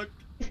walked.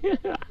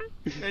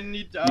 And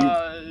he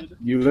died.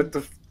 You lit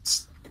the.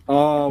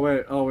 Oh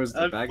wait. Oh, is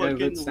the I bad guy lit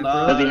fucking something?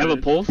 lied. Does he have a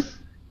pulse?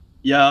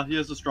 Yeah, he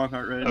has a strong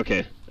heart rate.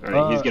 Okay. All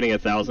right. He's getting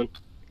 1,000.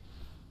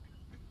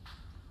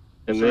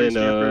 And Sorry, then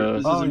Stamper,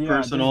 this isn't yeah,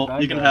 personal. these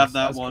bad You can guys, have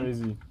that that's one.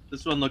 Crazy.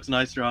 This one looks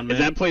nicer on me. is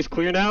that place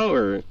clear now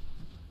or?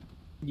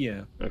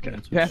 Yeah. Okay.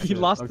 Yeah, he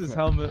lost his Okay.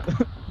 helmet.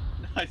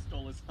 I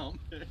stole his helmet.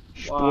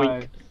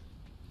 Why?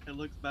 It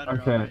looks better on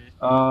Okay.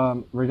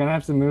 me. We're gonna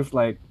have to move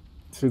like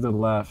to the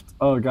left.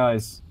 Oh,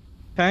 guys.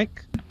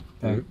 Tank.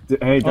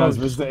 Hey guys,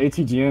 where's the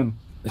ATGM?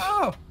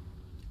 Oh!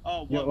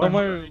 Oh, Yeah, what? Don't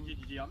worry.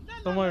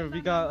 Don't worry,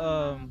 we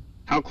got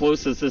How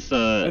close is this?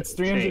 It's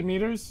 300 tank?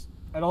 meters.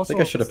 And also, I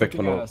think I should have picked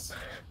kicking one up. ass.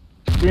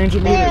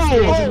 300 meters. Oh!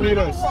 300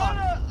 meters.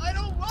 I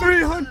don't want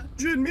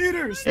 300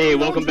 meters. Hey,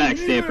 welcome back,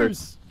 300 Stamper.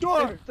 meters.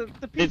 Door.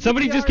 Did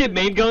somebody just get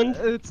main gunned?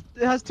 it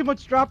has too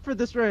much drop for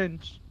this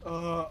range.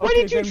 Why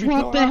Okay, did you then we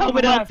drop go the around on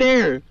helmet out left.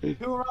 there?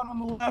 Go around on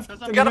the left.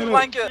 Because and I'm Gotta hit it.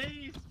 flank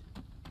it.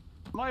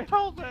 My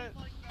helmet!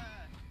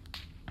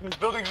 There's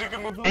buildings you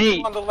can move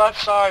Hey. on the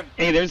left side.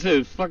 Hey, there's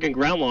a fucking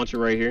ground launcher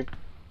right here.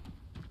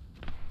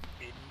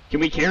 Can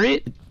we carry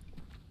it?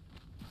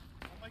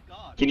 Oh my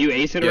god. Can you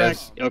ace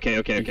interact? Yes. Okay,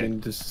 okay, You okay.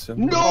 can disassemble.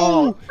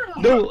 No!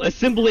 No,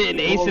 assemble it and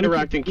ace Oh, we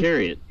interact can- and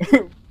carry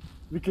it.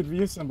 We could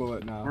reassemble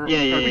it now.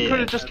 Yeah, yeah, We yeah. could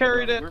have just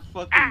carried it. We're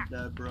fucking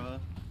dead, bro.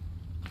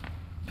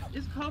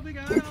 It's coming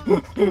out.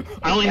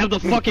 I only have the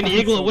fucking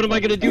igloo. What am I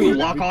gonna do?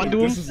 Lock We can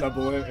onto him?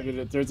 Disassemble it and then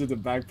it turns into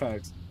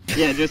backpacks.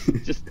 Yeah,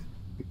 just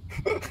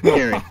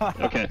carry.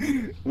 Okay.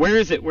 Where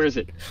is it? Where is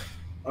it?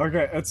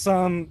 Okay, it's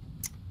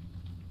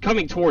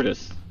Coming toward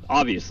us,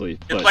 obviously.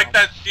 But... It's like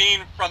that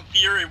scene from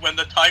Fury when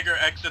the tiger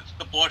exits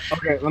the bush.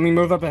 Okay, let me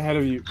move up ahead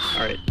of you. All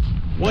right.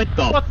 What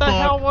the What the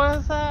fuck? hell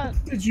was that?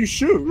 Did you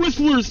shoot?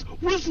 Whistlers!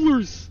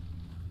 Whistlers!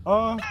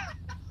 No,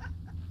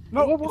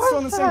 What it's still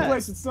in the was same that?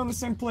 place. It's still in the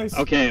same place.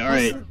 Okay, all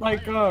right. It's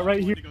like right I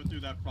here. want to go through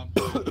that front.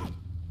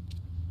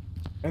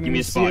 And Give then me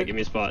you a see spot. it. Give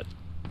me a spot.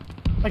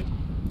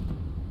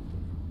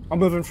 I'll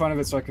move in front of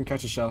it so I can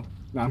catch a shell.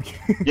 No, I'm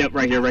kidding. Yep,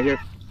 right here, right here.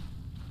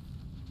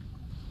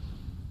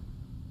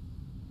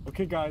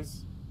 Okay,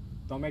 guys,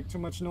 don't make too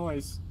much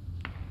noise.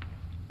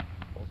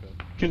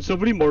 Can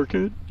somebody mark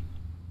it?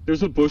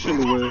 There's a bush in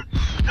the way.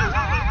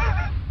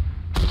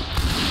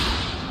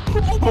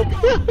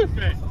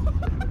 Okay.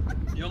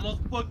 You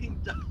almost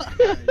fucking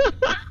died.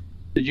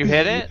 Did you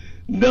hit it?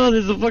 No,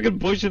 there's a fucking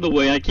bush in the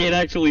way. I can't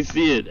actually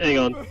see it. Hang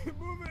on.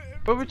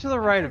 Move it to the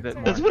right a bit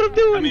more. That's what I'm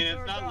doing. I mean,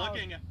 it's not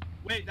looking.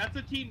 Wait, that's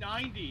a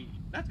T90.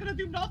 That's gonna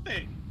do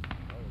nothing.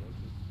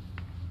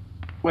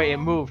 Wait, it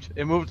moved.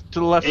 It moved to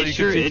the left. so It you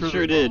sure, could see it through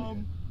sure the- did.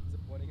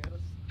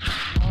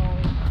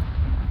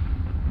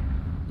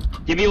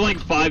 Give me like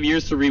 5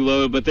 years to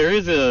reload, but there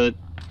is a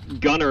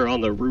gunner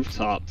on the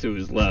rooftop to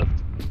his left.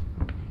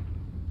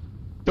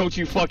 Don't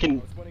you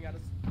fucking...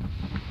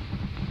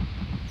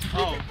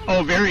 Oh.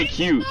 Oh, very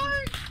cute.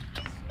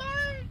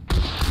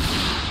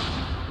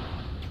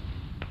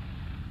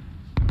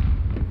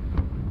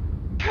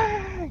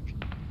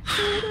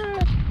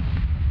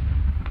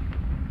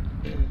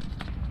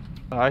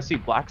 Oh, I see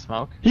black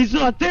smoke. He's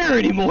not there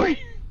anymore.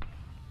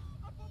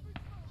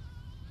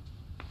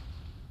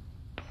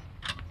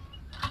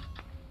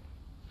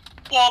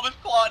 Wallace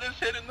Claude is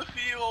hit in the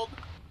field.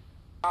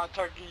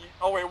 Turkey.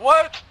 Oh wait,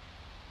 what?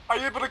 Are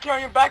you able to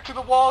carry him back to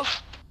the walls?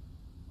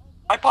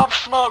 I popped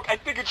smoke. I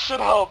think it should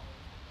help.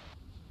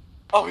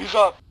 Oh, he's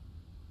up.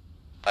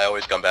 I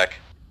always come back.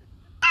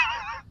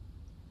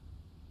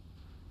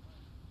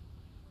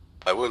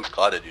 My wound's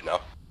clotted, you know.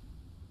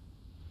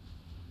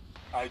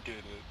 I did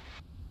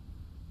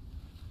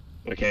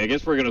it. Okay, I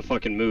guess we're gonna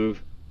fucking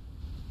move.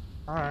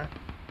 Alright.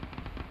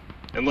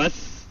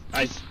 Unless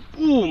I...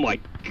 Oh my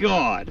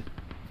god.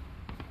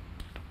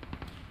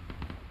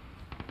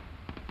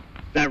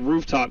 That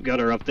rooftop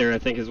gunner up there, I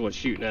think, is what's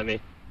shooting at me.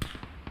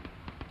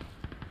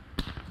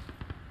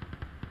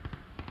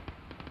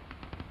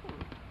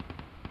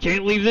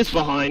 Can't leave this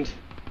behind.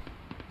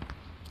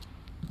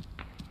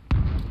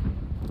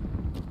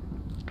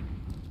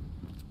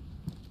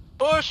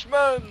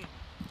 Bushman!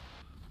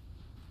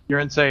 You're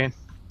insane.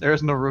 There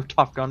is no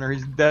rooftop gunner.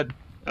 He's dead.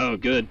 Oh,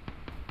 good.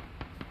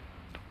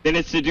 Then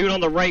it's the dude on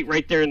the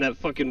right there in that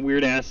fucking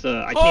weird ass,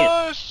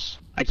 Push!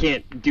 I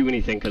can't do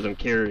anything because I'm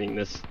carrying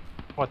this.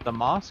 What, the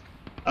mosque?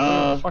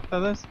 What the fuck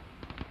that is?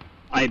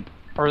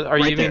 Or are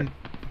you Right even... there.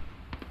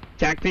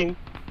 Tacting?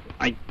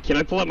 Can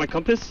I pull out my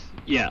compass?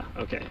 Yeah,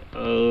 okay.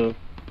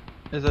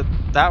 Is it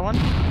that one?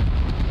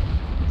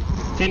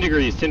 10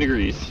 degrees, 10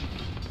 degrees.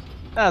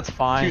 That's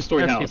fine.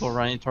 Two-story There's house. people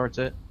running towards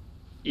it.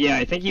 Yeah,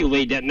 I think he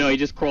laid down. No, he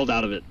just crawled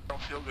out of it. I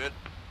don't feel good.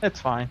 It's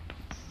fine.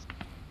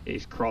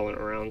 He's crawling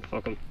around,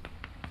 fuck him.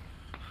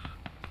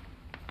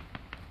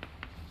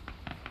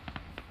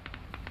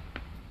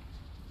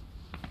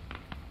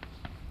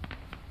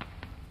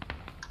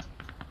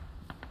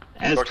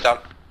 As Works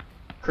out.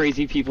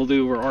 crazy people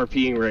do, we're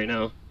RPing right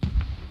now.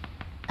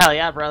 Hell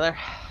yeah, brother.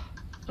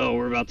 Oh,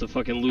 we're about to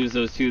fucking lose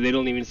those two. They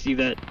don't even see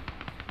that.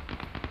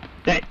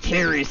 That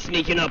Terry is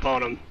sneaking up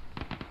on him.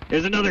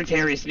 There's another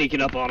Terry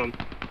sneaking up on him.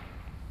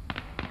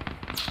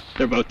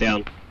 They're both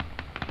down.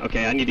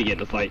 Okay, I need to get in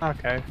the fight.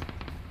 Okay.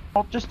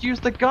 Well, just use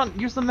the gun.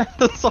 Use the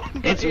metas on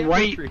the It's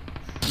right. infantry.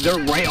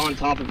 They're right on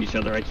top of each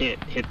other. I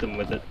can't hit them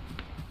with it.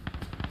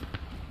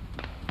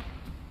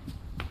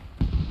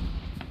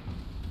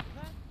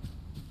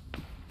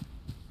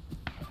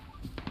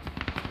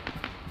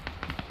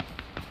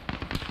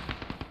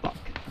 Fuck.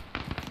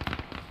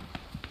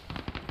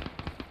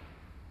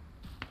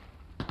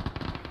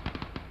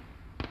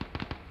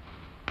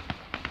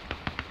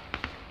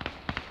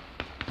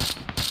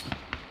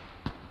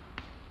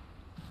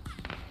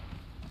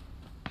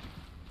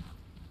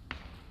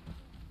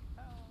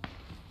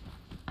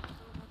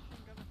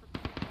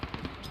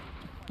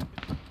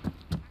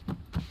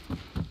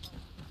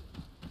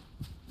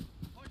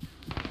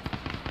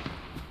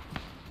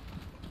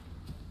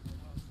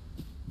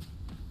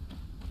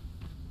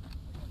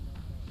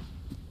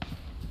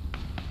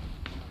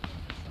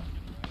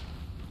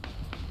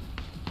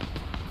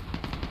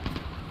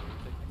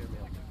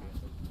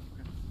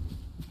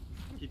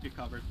 Keep you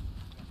covered.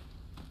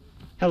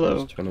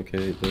 Hello.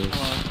 Tourniquet this.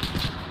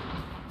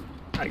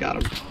 I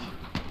got him.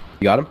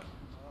 You got him?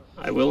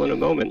 I will in a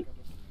moment.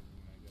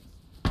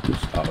 Oh,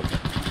 okay.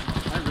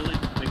 I really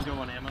bingo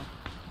on ammo.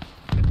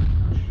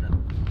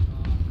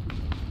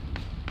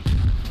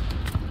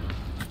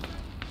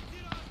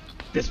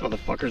 This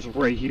motherfucker's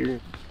right here.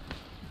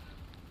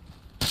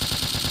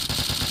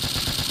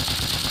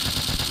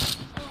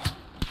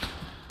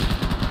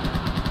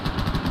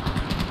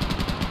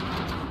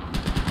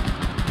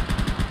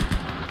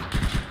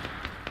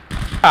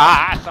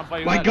 Ah!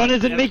 Somebody. My gun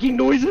isn't making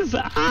noises.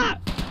 Ah!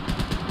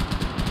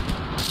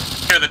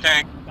 Clear the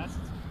tank.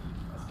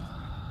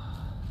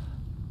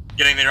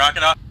 Getting the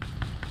rocket up.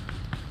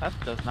 That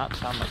does not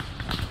sound like.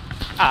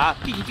 Ah!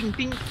 Ding ding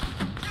ding.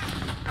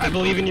 I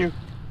believe in you.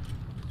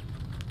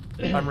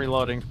 I'm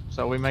reloading,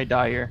 so we may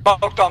die here.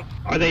 Smoke dump.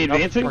 Are they Nope,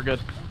 advancing? we're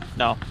good.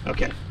 No.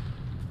 Okay.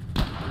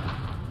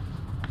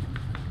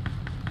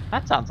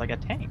 That sounds like a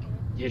tank.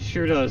 It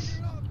sure does.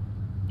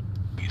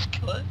 Please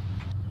kill it.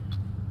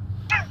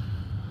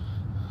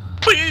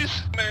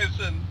 Please,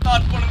 Mason,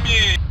 not for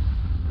me.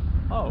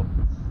 Oh.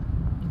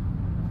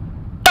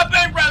 Stop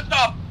being pressed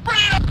up.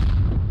 Freedom.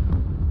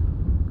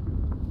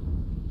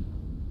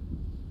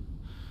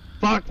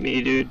 Fuck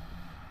me, dude.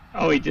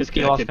 Oh, he He lost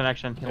disconnected.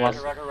 connection. He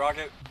Rocket, lost. rocket,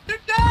 rocket. You're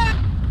dead.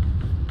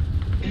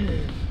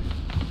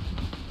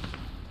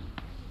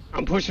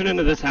 I'm pushing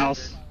into this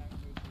house.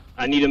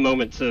 I need a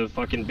moment to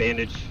fucking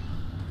bandage.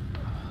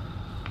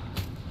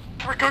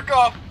 For cook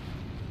off.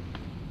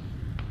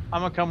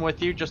 I'm gonna come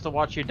with you just to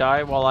watch you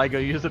die while I go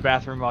use the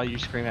bathroom while you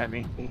scream at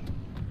me.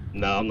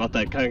 No, I'm not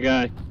that kind of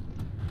guy.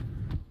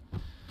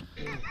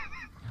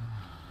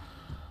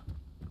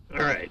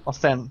 Alright,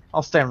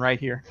 I'll stand right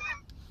here.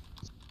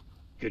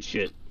 good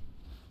shit.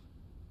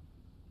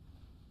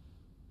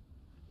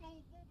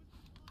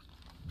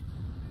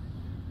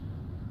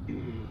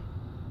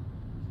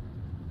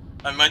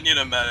 I might need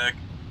a medic.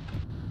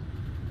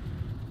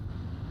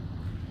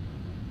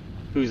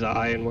 Who's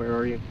I and where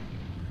are you?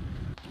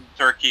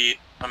 Turkey.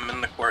 I'm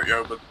in the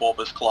courtyard with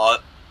Bulbous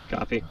Clot.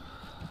 Copy.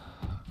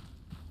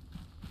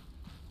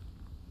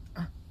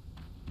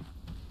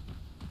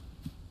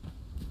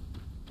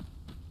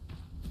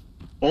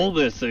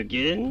 Bulbous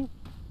again?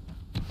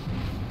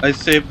 I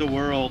saved the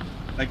world.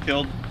 I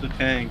killed the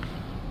tank.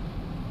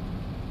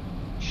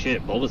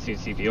 Shit, Bulbous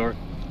needs CPR.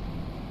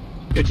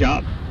 Good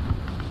job.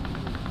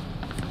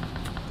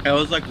 I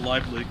was like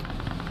lively.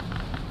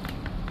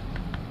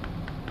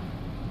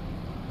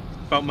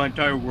 Felt my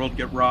entire world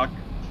get rocked.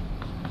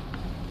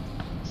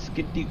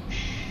 Skadoosh.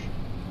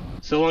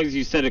 So long as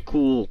you said a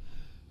cool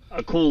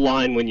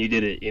line when you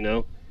did it, you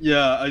know?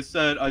 Yeah, I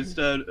said,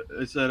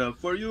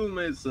 for you,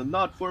 Mason,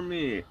 not for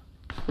me.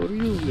 For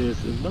you,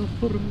 Mason, not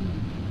for me.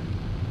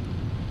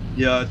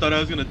 Yeah, I thought I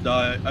was gonna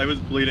die. I was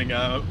bleeding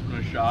out when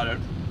I shot it.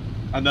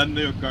 And then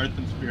the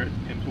Garthan spirit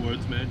came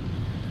towards me.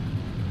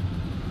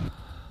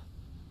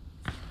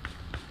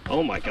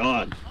 Oh my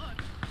god.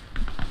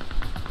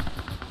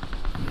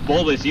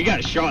 Bulbous, you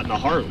got shot in the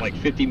heart like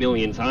 50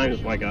 million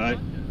times, my guy.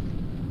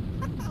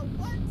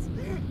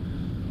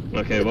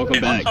 Okay, welcome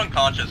Hey, back. one's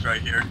unconscious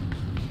right here.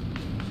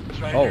 It's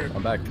right Oh, here.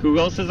 I'm back. Who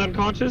else is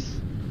unconscious?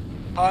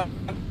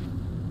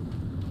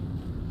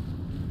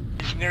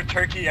 He's near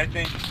Turkey, I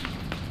think.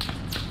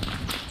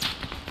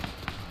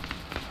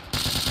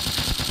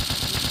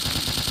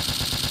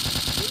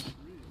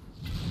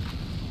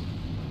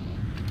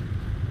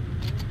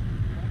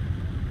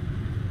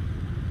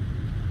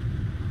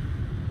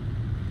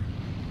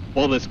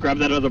 Bulbous, grab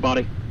that other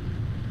body.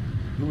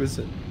 Who is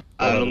it?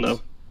 I don't know.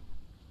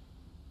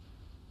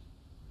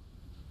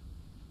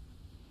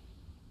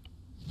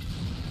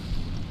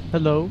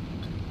 Hello.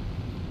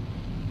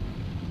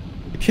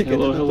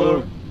 Hello,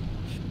 hello.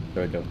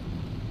 There we go.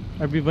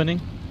 Are we winning?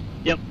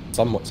 Yep,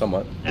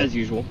 Somewhat. as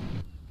usual.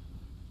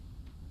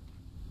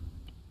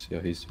 See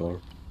how he's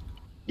doing.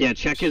 Yeah,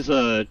 check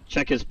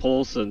his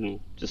pulse and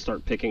just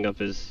start picking up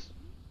his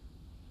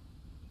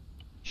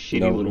shitty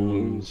No little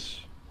wounds. wounds.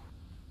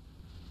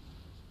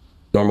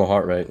 Normal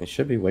heart rate. He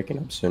should be waking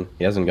up soon.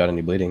 He hasn't got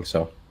any bleeding,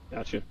 so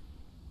Gotcha.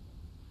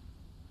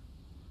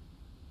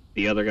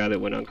 The other guy that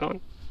went on con?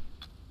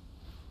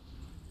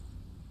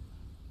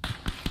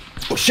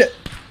 Oh shit!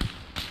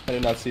 I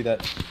did not see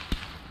that.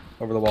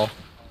 Over the wall.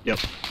 Yep.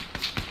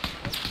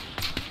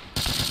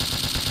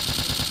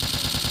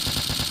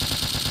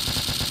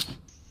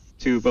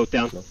 Two, both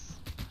down.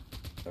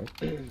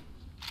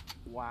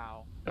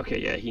 Wow. Okay,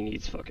 yeah, he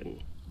needs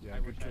fucking... Yeah,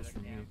 good kills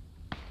from me.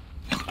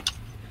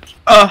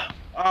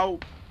 Ow.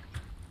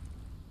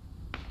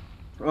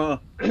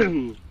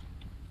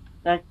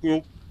 Thank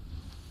you.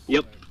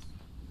 Yep.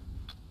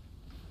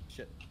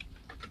 Shit.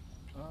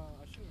 I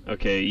should've-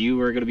 Okay, you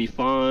are gonna be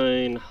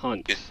fine,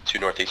 Hunt. He's 2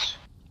 northeast.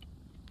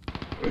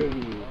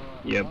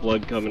 Yeah,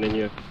 blood coming in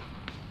you.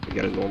 You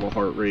got a normal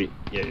heart rate.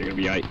 Yeah, you're gonna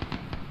be aight.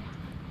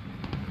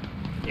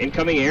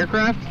 Incoming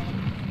aircraft?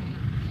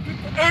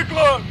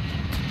 Igla!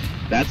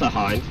 That's a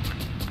Hind.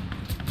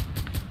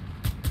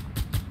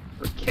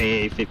 Or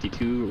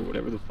KA-52 or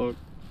whatever the fuck.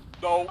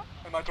 No,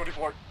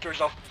 MI-24. Kill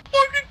yourself.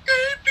 Fucking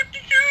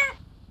K-52!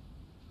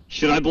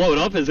 Should I blow it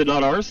up? Is it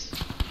not ours?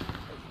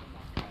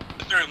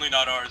 It's certainly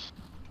not ours.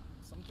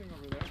 Something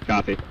over there.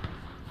 Copy.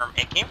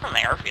 It came from the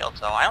airfield,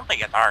 so I don't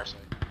think it's ours.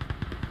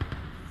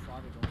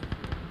 Fog is over here.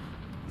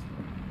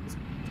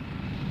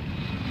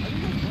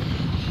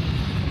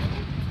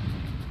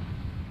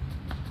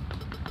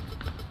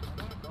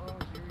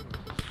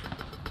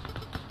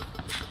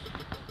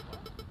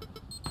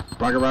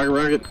 Rocket, rocket,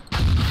 rocket.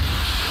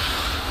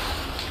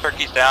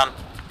 Turkey's down.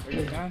 Are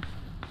you down?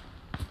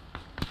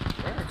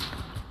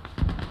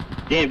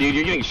 Damn, dude,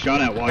 you're getting shot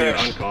at while you're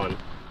on con.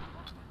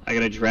 I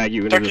gotta drag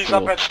you into the Turkey's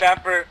up pool. at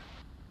Stanford.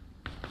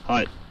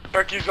 Hut.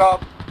 Turkey's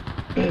up.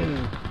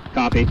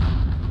 Copy.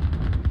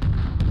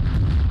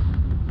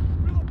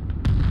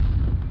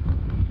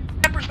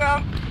 Stanford's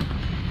down.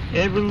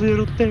 Every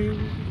little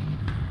thing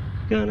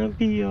gonna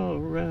be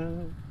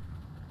alright.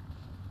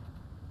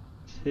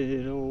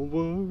 Say don't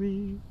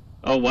worry.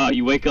 Oh wow,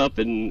 you wake up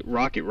and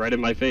rocket right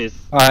in my face.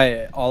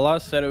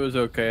 Allah said it was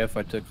okay if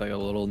I took like a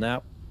little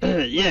nap.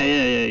 Yeah.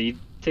 You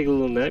take a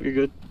little nap, you're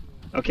good.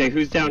 Okay,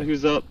 who's down,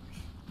 who's up?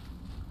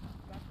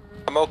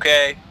 I'm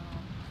okay.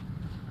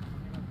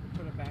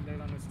 Put a band-aid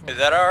on his Is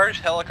that ours?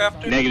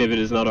 Helicopter? Negative, it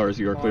is not ours,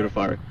 you are clear to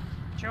fire.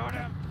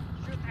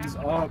 He's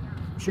up.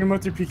 Shoot him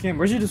with your PKM.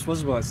 Where's your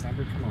disposable at,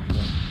 Stanford? Come on, bro.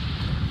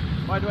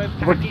 Why do I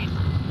have khakis?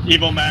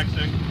 Evil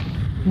maxing.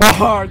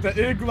 Mar, the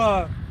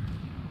Igla!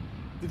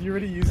 Did you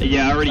already use it?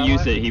 Yeah, I already That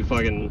used way? it, he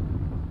fucking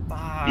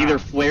either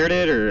flared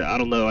it or, I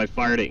don't know, I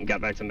fired it and got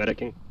back to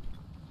medicing.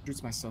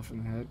 Shoots myself in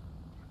the head.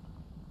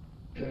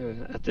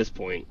 At this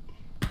point.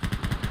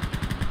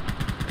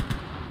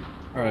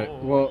 Alright,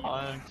 well,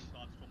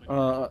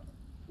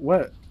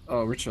 what?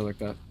 Oh, Richard like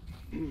that.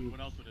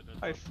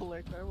 I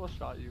flicked. I almost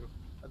shot you.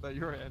 I thought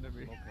you were an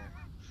enemy. Okay.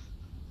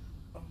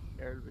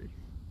 Scared me.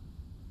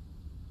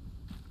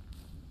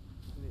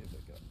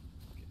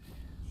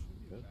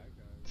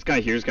 This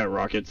guy here's got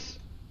rockets.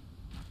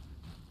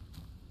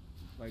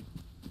 Like,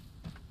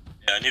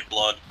 Yeah, I need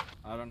blood.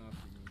 I don't know if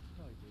you mean.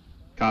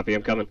 Copy,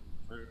 I'm coming.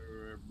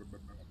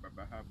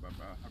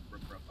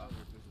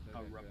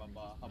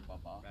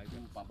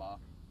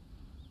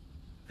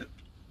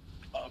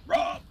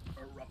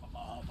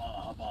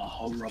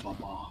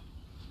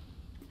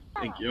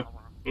 Thank you.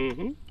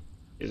 Mm-hmm.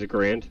 Is it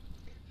grand?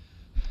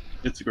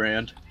 It's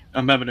grand.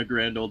 I'm having a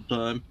grand old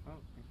time. Oh,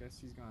 I guess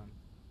he's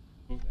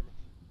gone.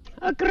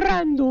 A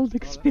grand old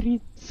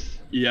experience.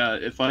 Yeah,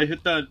 if I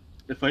hit the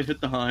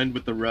hind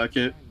with the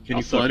rocket, can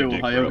I'll you fly suck to your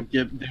dick, Ohio bro. and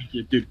give? Thank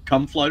you, dude.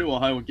 Come fly to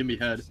Ohio and give me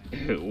head.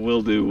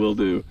 Will do, will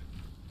do.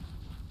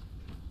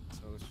 So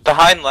it's just The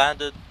hind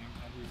landed.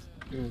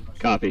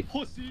 Copy.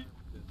 Pussy.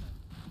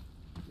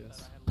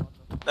 Yes.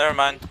 Never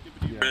mind.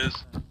 Yeah. There is.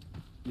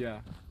 Yeah.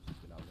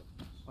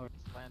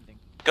 Landing.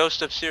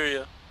 Ghost of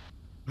Syria.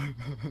 No.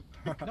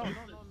 Better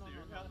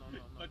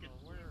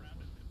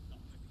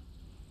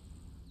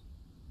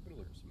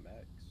look for some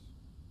max.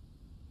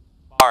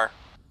 Bar.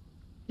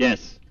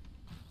 Yes.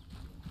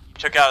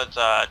 Took out its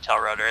tail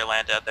rotor. It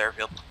landed at the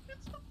airfield.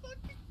 It's the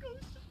fucking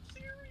ghost of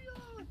Syria.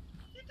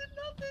 He did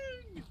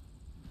nothing.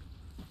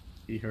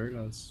 He hurt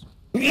us.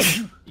 He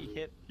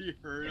hit. He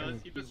hurt us.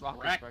 He just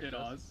rocket racked striked at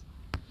us. us.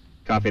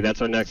 Copy,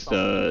 that's our next, Wait,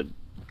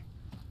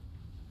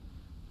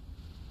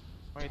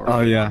 Oh,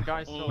 there's yeah. one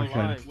guy still Okay.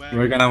 alive.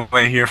 We're gonna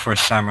wait here for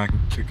Samrak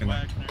to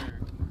connect. Wagner.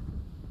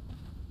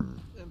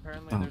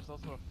 Apparently, there's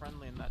also a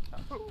friendly in that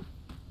town.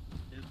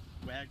 It's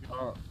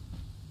Wagner.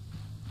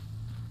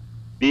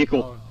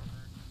 vehicle.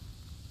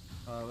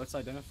 Let's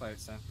identify it,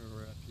 Stanford.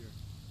 We're up here.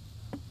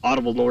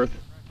 Audible north.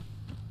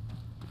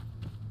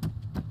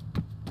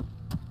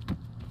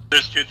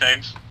 There's two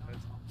things.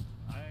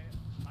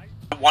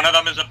 One of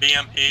them is a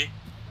BMP.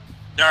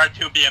 There are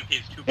two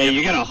BMPs. Two Hey, BMPs.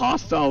 you got a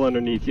hostile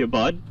underneath you,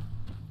 bud.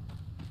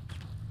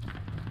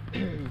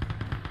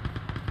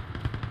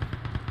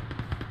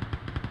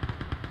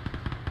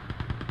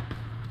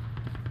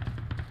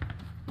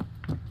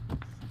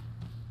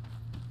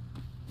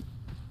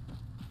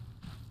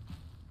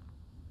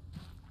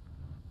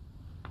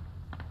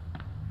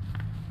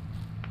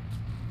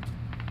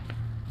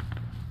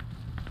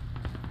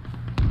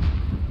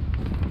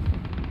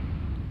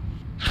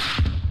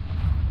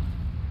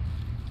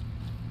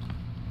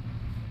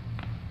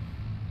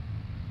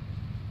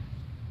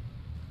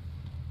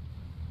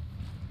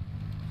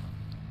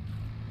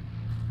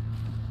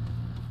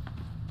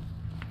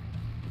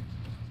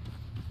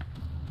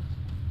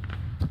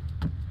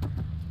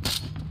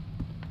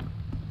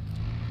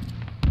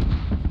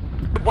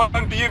 One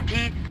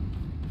BMP.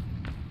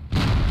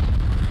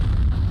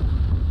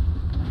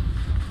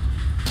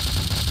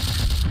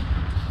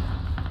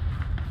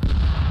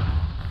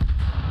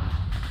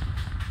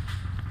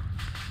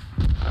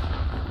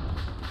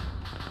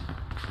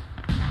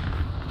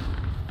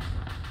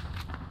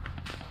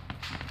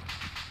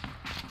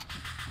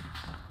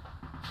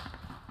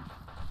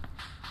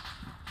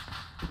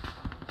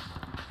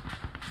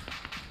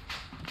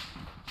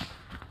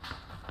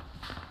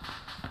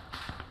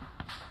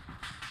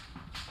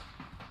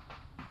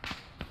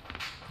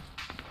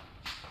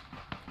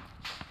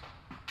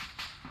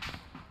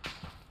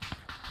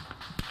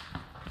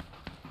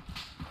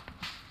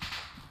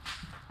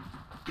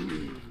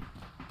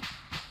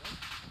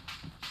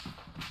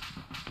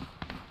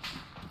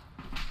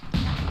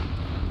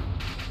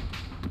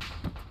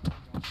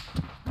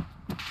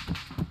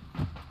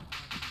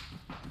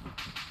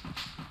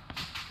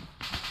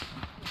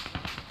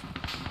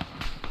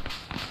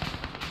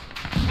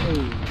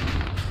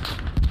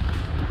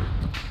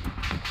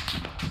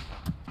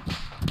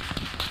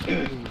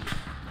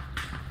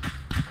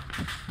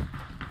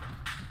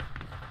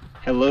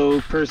 Hello,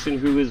 person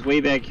who is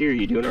way back here.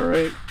 You doing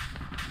alright?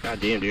 God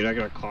damn, dude, I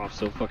got a cough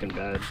so fucking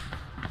bad.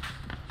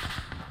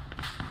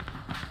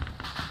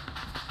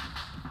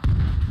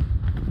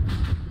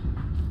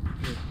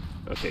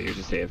 Okay, you're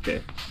just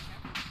AFK.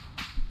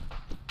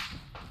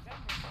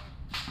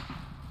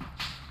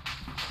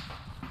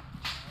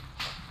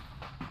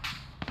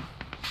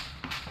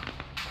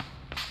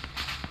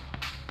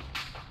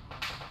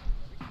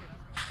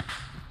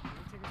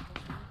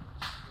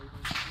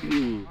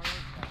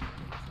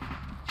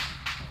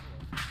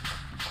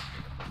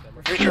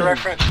 Future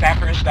reference,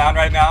 Stanford is down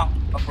right now.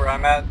 Up where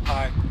I'm at.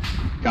 Hi.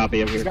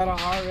 Copy, I'm He's here. got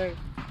a heart rate.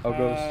 How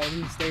goes?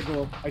 He's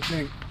stable, I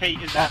think. Hey,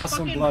 is that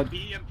Awesome fucking blood.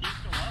 BMP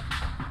still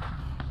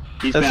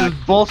up? He's This back. is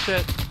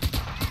bullshit.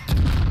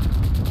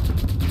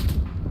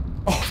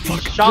 Oh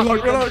fuck! Shot me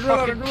Reload, and reload,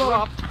 fucking reload.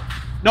 dropped.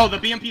 No, the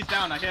BMP's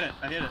down. I hit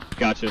it.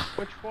 Gotcha.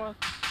 Which one?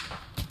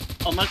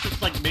 Unless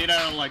it's like made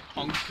out of like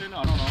tungsten.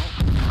 I don't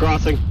know.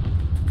 Crossing.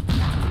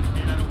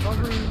 Made out of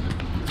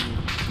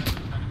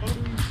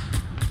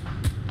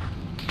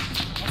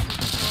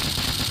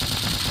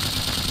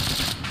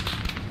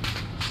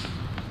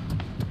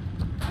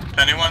If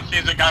anyone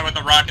sees a guy with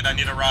a rocket, I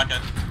need a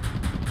rocket.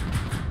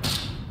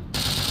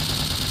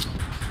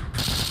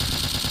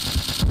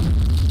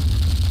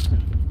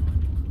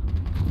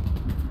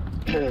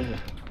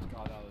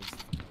 God, that was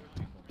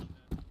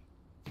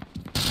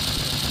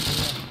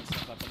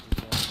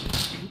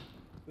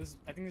this.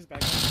 I think this back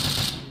to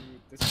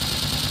this.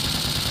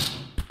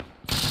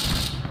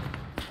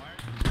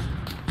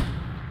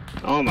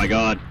 Oh my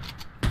god.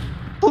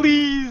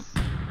 Please!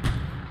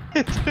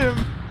 Hit him!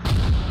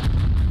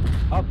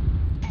 Up.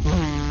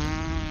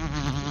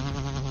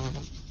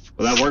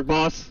 Will that work,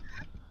 boss?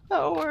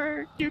 That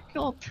worked. You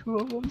killed 2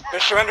 of them. They're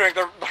surrendering.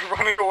 They're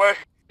running away.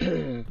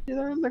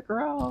 They're in the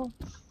ground.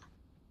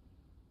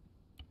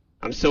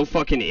 I'm so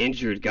fucking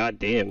injured, god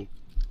damn. You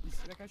see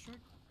that guy shoot?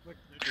 Look.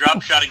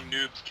 Drop shotting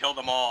noobs, kill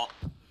them all.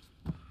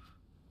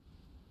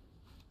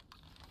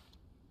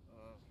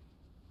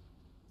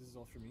 This is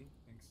all for me.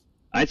 Thanks.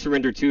 I'd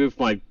surrender too if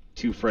my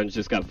 2 friends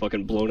just got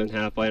fucking blown in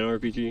half by an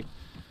RPG.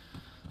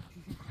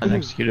 And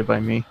executed by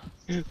me.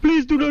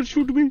 Please do not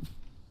shoot me.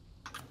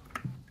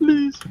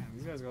 Please. Damn,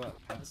 these guys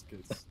got pass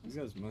kits. These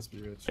guys must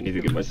be rich. I need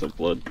to give myself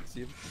blood.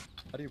 See,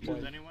 how do you play?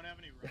 Does anyone have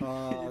any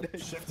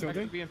Shift tilde?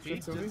 BMP?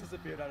 Shift tilde?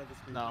 disappeared out of the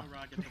screen. No.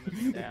 rockets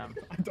in this? Damn.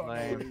 I don't know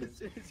Lame. what it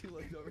is. He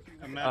looked over.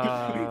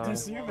 Imagine. Do you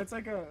see him? It's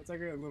like a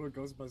little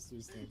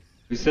Ghostbusters thing.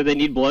 Who said they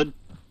need blood?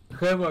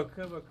 Havoc,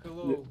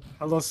 Hello.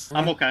 hello.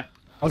 I'm okay.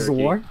 How's the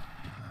Turkey. war?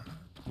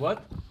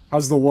 What?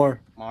 How's the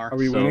war? Mark. Are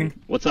we So, winning?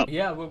 what's up?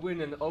 Yeah, we're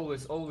winning,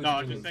 always No, I'm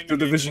winning. just saying. To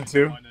Division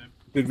 2?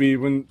 Did we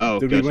win? Oh,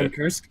 did we gotcha. win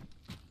Kursk?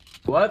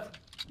 What?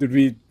 Did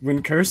we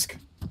win Kursk?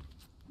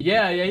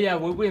 Yeah,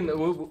 we win,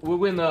 we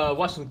win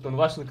Washington.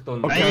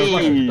 Okay. Hey!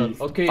 Washington.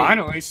 Okay.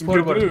 Finally, some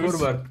Forward, good news.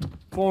 forward.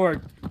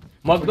 Forward.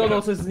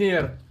 McDonald's is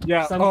near.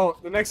 Yeah. Some- Oh,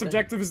 the next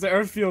objective is the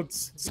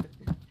airfields.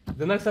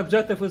 The next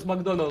objective is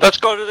McDonald's. Let's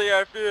go to the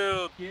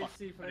airfield.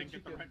 KFC I fried didn't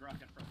get the chicken. red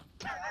rocket from.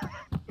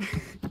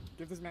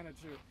 Give this man a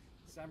cheer.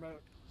 Samra,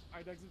 our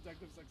next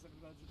objective is like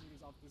 700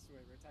 meters off this way.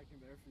 We're attacking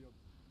the airfield.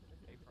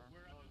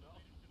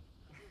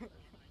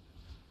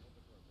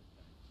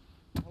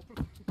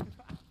 Hopefully- we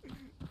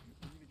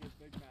need to get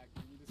Big Mac.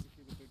 We need to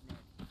secure the Big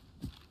Mac.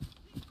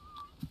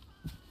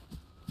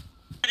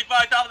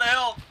 85 top of the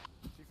hill.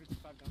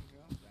 255 down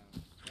here. Down.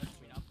 That's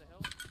true. Up the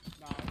hill?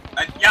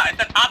 Nah, Yeah, it's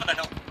the top of the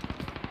hill.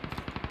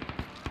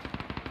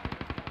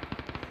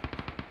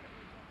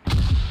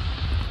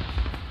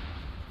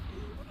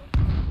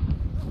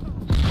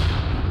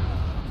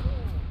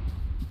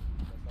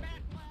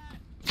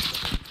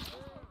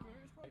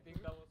 I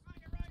think that was my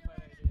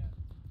idea.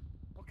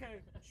 okay,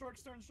 short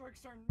stern.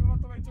 Move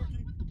out the way,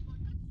 Turkey.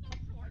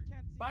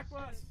 Back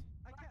west.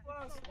 Back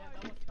west. Yeah,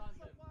 that was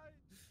tandem.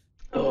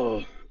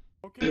 Oh.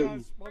 Okay,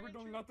 guys, while we're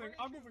doing nothing,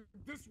 I'm moving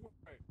this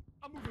way.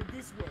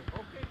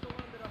 Okay,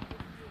 Commander, I'm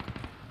with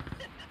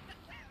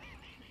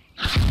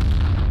you.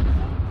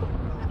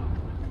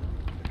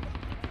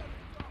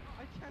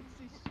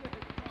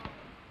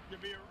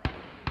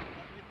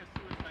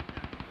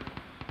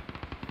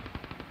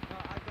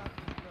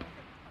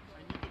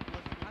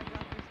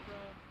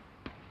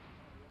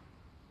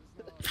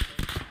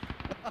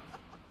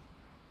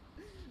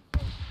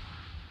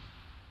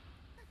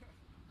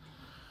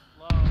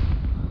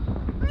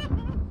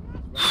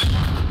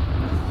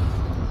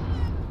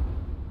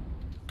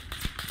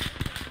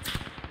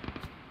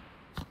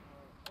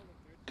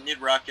 I need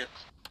rockets.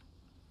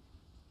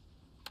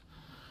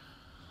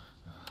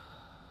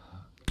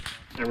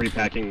 I'm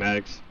repacking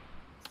mags.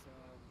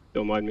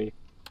 Don't mind me.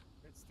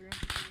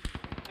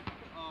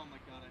 Oh my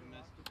god, I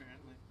missed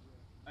apparently.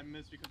 I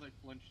missed because I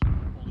flinched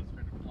and the bullet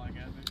started flying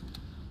at me.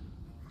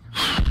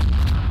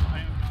 I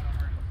am not a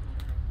hardened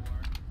soldier of war.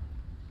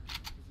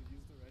 Was it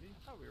used already? I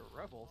thought we were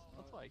rebels.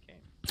 That's why I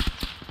came.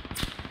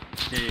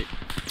 Hey.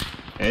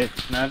 Hey.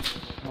 Ned.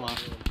 Hello.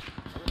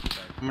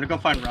 I'm gonna go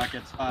find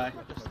rockets. Bye.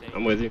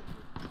 I'm with you.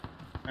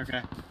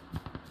 Okay.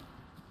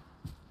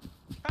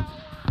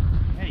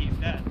 Hey, he's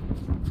dead.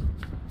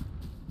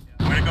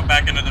 I'm gonna go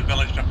back into the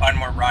village to find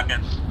more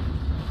rockets.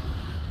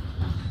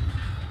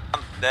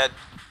 I'm dead.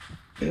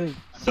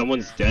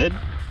 Someone's dead?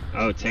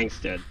 Oh, Tank's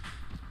dead.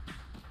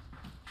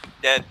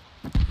 Dead.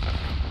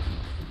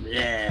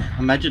 Yeah.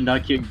 Imagine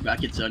not getting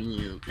rockets on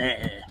you.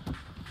 Yeah.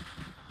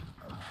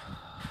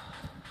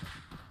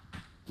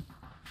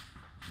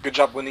 Good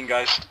job winning,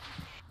 guys.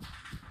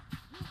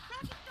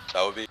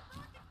 That would be.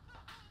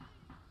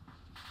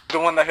 The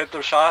one that hit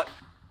their shot.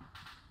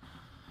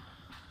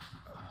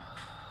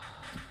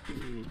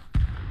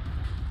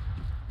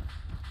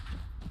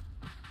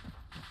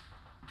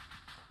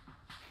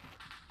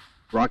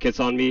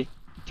 Rockets on me,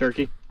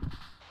 Turkey.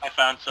 I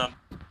found some.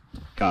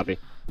 Copy.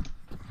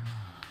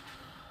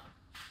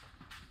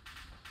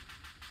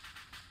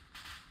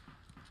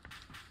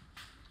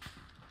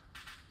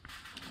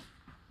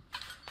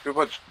 Good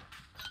punch.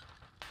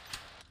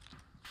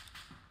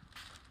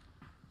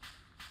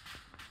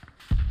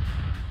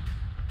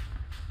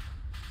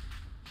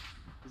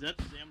 Is that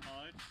Sam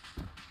Hyde?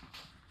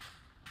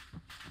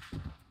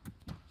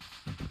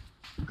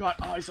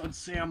 Got eyes on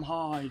Sam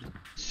Hyde.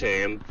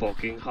 Sam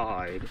fucking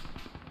Hyde.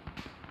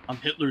 I'm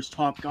Hitler's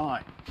top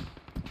guy.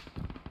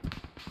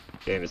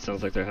 Damn, it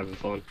sounds like they're having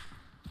fun.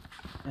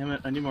 Damn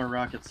it, I need more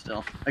rockets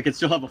still. I can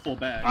still have a full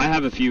bag. I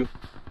have a few.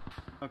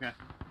 Okay.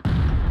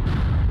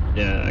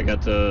 Yeah, I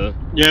got the...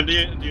 Yeah, do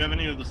you have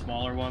any of the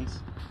smaller ones?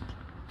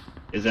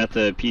 Is that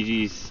the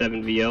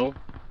PG-7VL?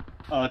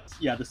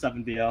 Yeah, the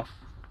 7VL.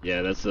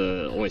 Yeah, that's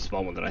the only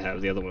small one that I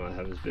have. The other one I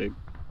have is big.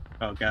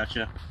 Oh,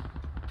 gotcha.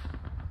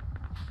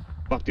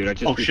 Fuck, dude, I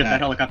just Oh shit, that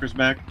repacked. helicopter's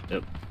back.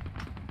 Yep.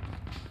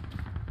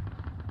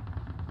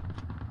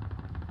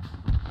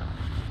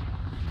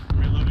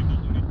 Reloading the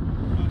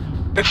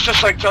loony. It's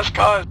just like Just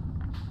Cause.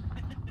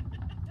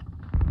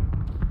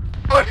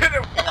 I hit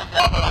him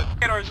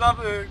or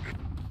something.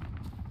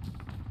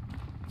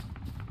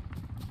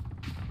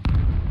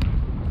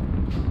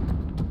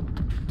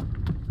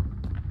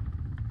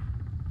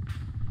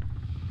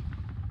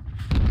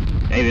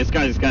 Hey, this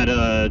guy's got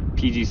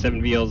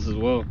PG-7VLs as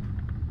well.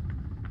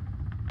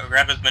 I'll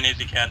grab as many as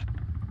you can.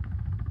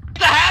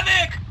 The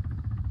Havoc!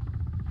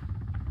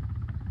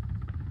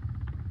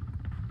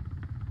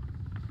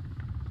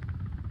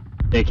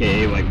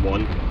 AKA like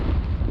one.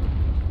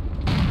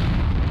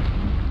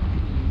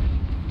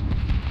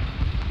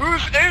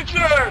 Who's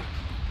injured?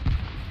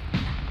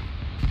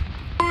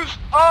 Who's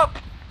up?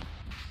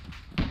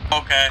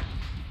 Okay.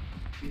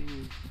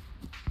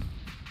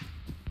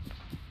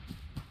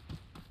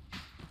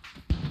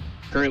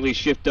 Currently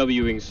shift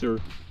Wing, sir.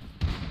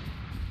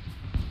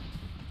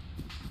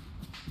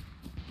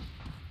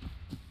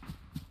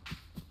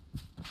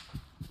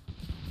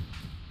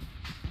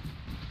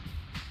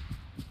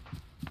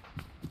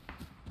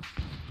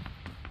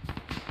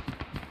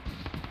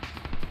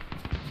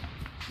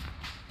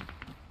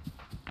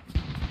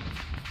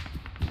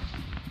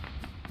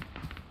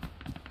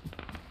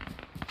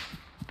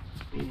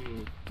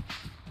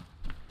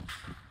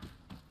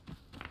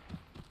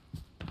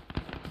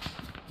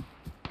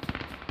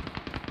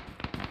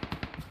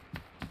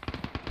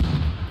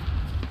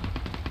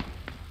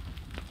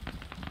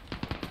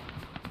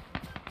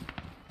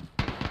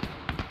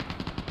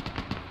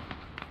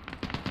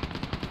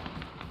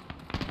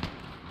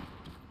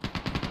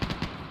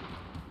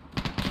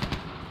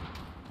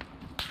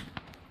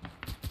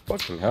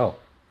 Fucking hell.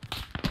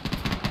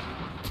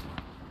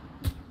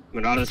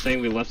 Manada's saying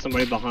we left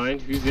somebody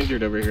behind. Who's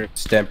injured over here?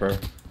 Stamper.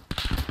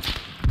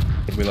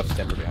 We left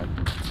Stamper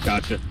behind.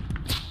 Gotcha.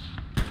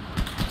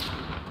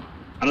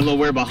 I don't know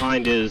where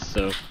behind is,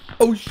 so...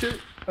 Oh shit!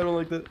 I don't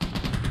like that.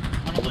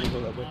 I don't like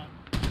that way.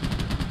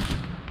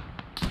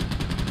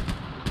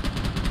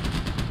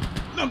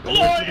 The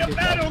glory of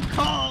battle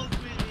calls me!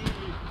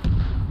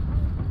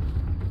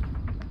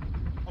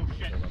 Oh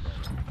shit.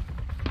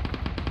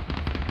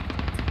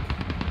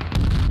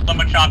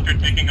 Lumber chopper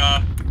taking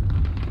off.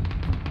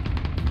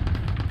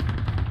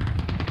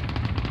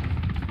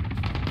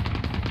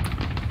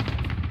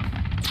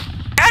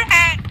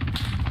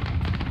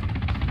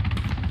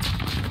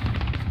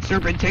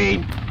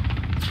 Serpentine!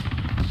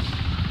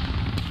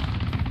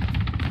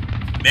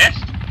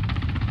 Missed?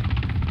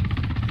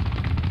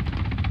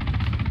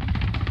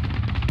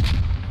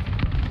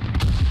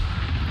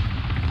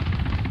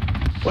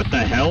 What the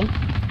hell?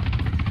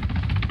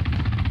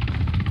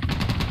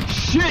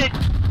 Shit!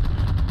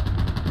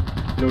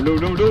 No, no,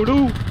 no, no,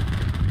 no!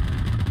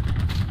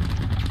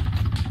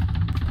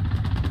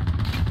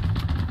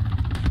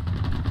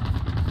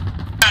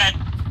 Got it.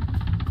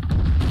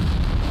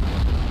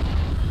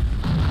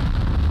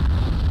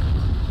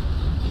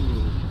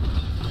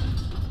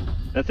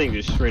 That thing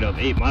just straight up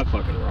ate my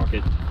fucking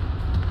rocket.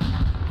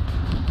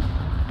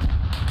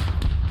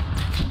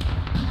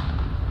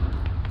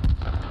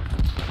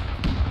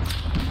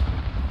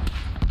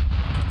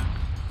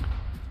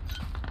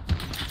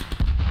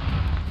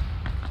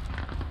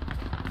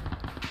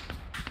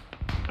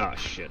 Oh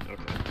shit, okay.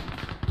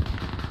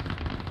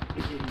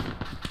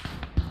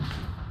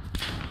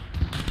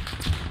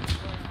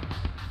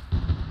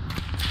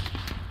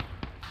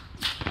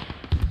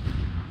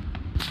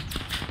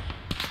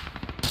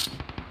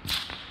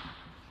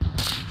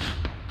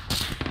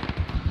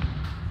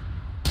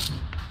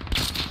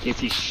 Can't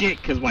see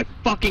shit cause my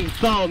fucking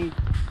thumb.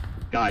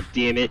 God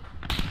damn it.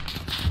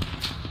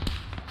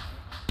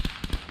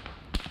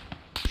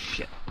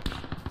 Shit.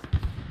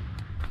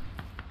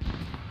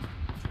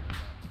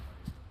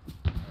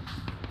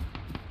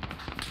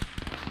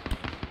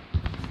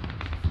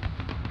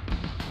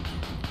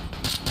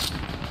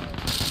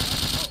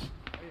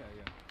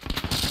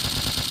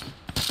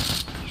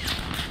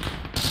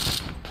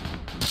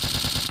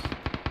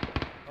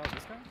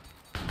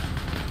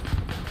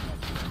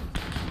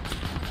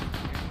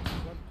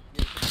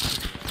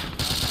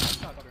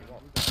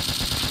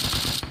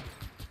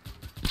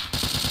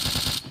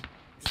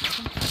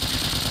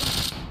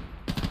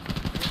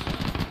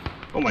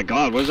 Oh my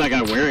god, what is that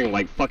guy wearing?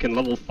 Like fucking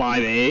level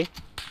 5A?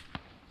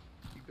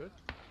 You good?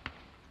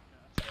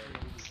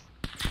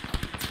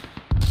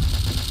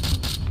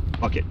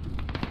 Fuck it.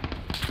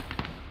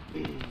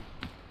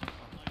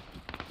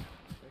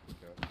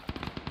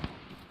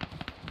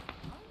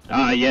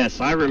 Ah,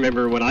 yes, I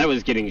remember when I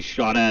was getting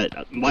shot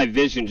at, my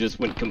vision just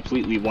went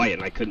completely white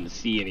and I couldn't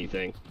see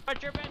anything.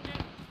 Quit your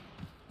bitching!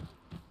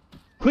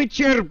 Quit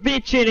your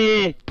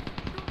bitching!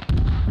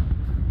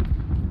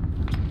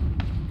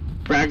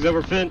 Frags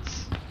over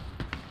fence.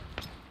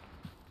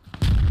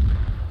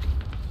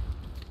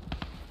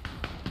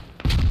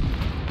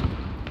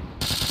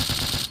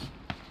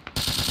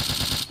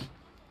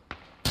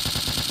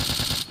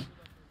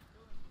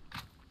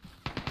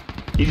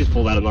 He just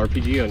pulled out an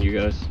RPG on you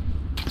guys.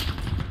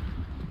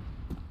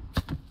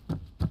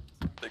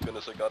 Thank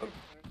goodness I got him.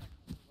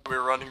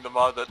 We're running the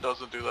mod that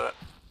doesn't do that.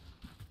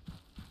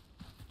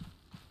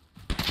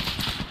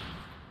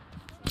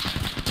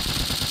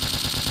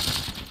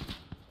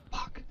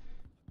 Fuck.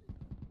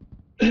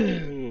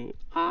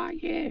 Ah,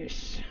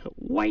 yes.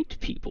 White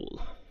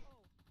people.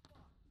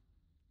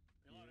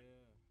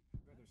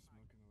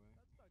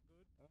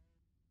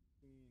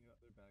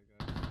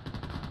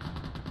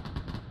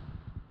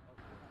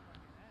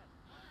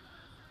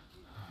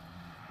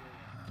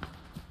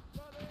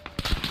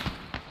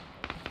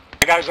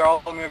 The guys are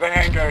all near the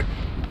hangar.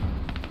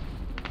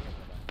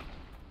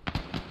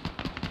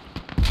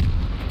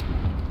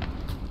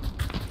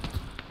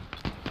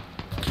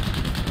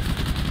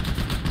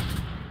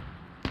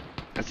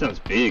 That sounds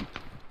big.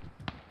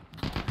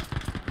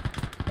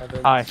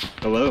 Hi.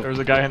 Hello? There's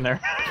a guy in there.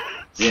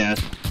 Yeah.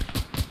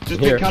 Just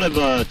Here. been kind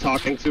of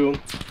talking to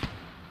him.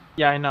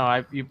 Yeah, I know.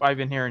 I've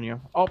been hearing you.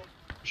 Oh,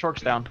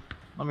 Shork's down.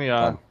 Let me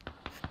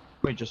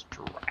just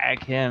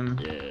drag him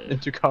Yeah.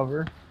 into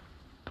cover.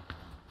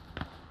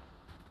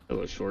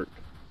 Hello, Short.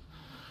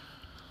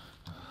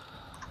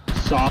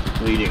 Soft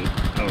bleeding.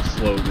 Oh,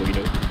 slow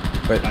bleeding.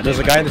 Wait, there's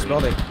a guy in this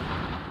building.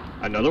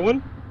 Another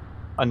one?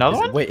 Another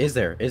one? Wait, is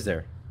there?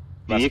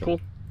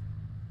 Vehicle?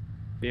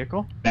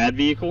 Vehicle? Bad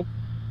vehicle?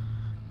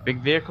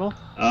 Big vehicle?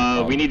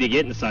 We need to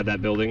get inside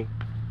that building.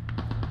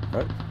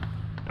 What?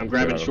 I'm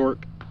grabbing Yeah. Short.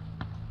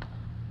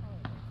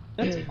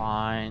 That's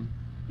fine.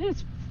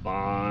 It's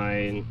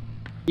fine.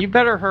 You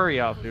better hurry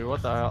up, dude.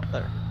 What the hell?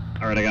 There.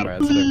 Alright, I got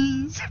Alright,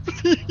 him. that's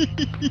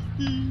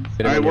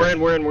fair. Alright,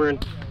 we're in.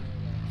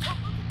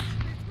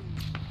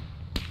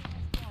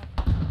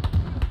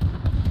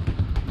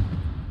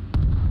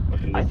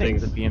 Fucking I the think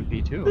things, it's a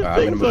BMP too. the I'm gonna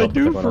things move I up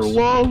do with the for bonus.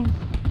 love.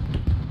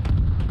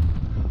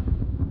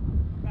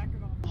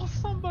 Oh,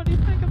 somebody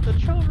pick up the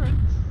children.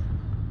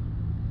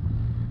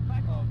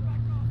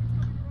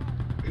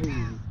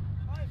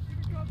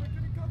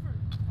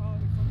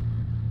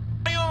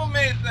 You,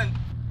 Mason!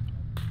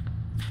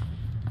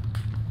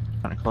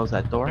 Trying to close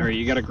that door. Alright,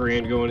 you got a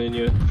grand going in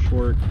you,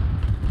 Short.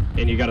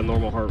 And you got a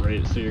normal heart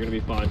rate, so you're gonna be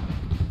fine.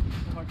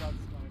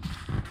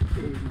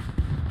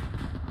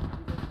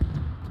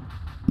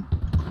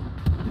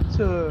 It's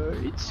a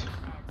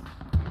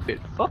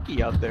bit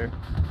fucky out there.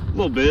 A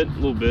little bit.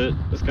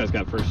 This guy's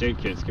got first aid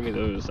kits. Give me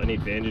those. I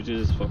need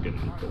bandages. Fucking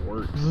the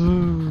works.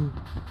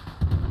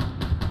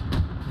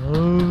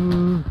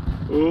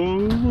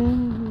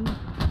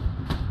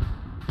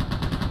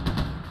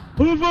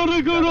 I found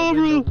a good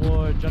armor.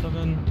 War,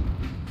 gentlemen.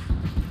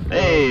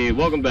 Hey,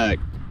 welcome back.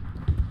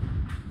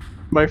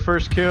 My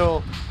first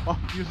kill. Oh,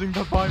 using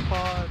the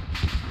bipod.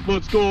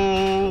 Let's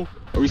go.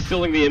 Are we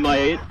stealing the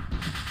MI8?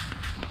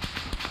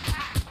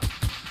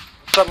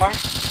 What's up, Mark?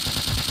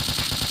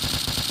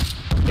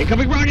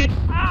 Incoming rocket!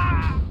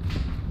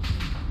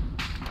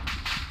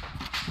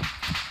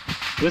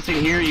 Listen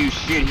here, you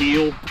shit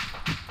heel.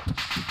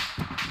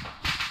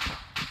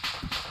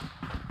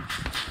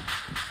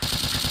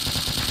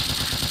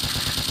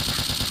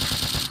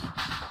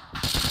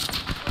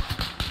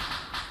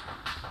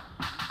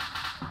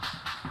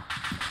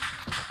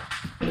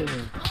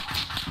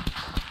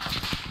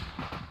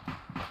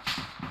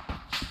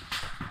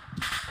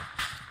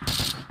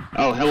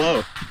 Oh,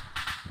 hello.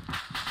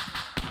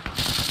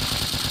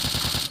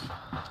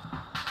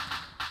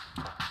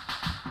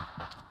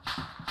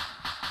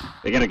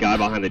 They got a guy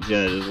behind the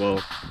jet as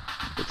well.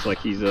 Looks like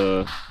he's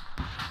a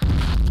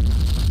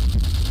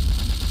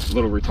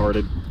little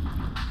retarded.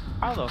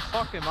 How the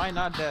fuck am I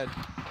not dead?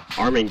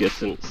 Arming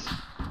distance.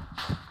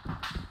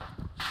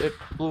 It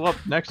blew up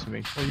next to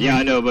me. Yeah,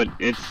 I know, but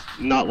it's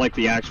not like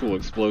the actual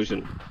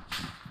explosion.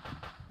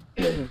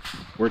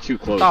 We're too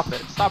close. Stop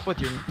it. Stop with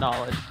your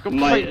knowledge. Go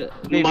My play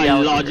Baby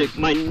logic, Alligator.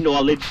 my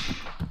knowledge.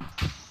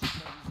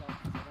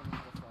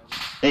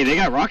 Hey, they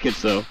got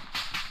rockets though.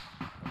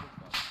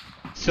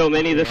 So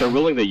many that they're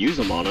willing to use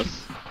them on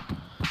us.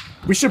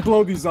 We should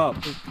blow these up.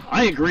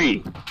 I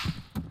agree.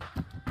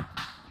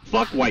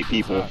 Fuck white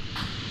people.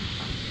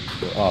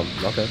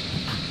 Okay.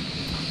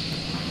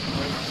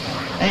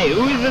 Hey,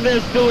 who is in there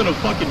still in a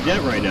fucking jet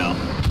right now?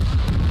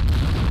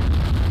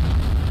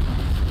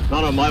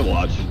 Not on my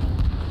watch.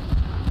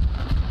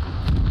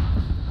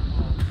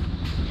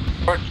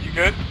 Mark, you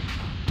good?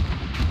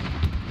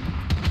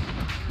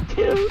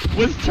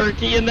 Was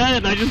Turkey in that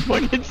and I just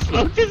fucking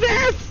smoked his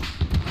ass?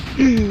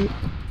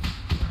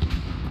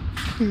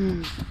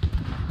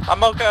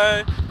 I'm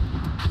okay.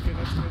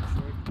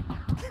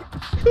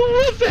 Who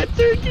was that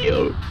Turkey?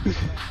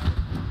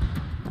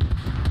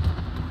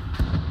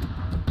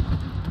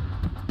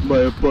 My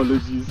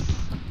apologies.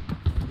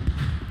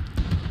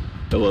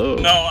 Hello.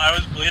 No, I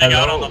was bleeding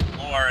out on the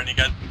floor and you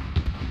guys...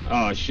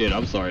 Oh shit,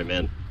 I'm sorry,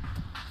 man.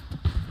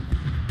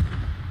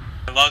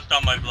 I lost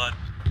all my blood.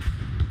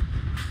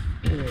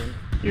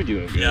 You're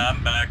doing good. Yeah,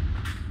 I'm back.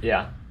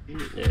 Yeah.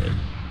 Yeah.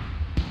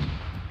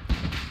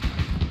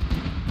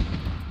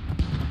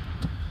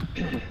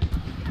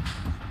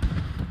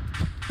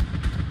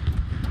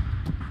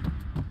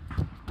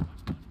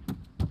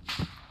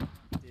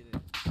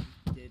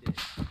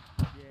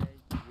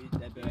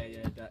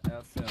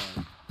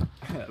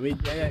 We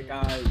did it,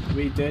 guys.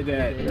 We did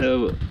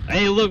it.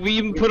 Hey, look, we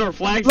even put our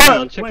flags Look,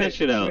 down. Check wait, that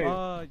shit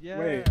out. Yeah.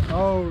 Wait.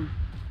 Oh.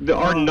 There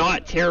are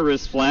not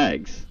terrorist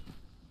flags.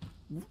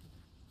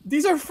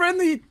 These are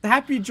friendly,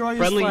 happy, joyous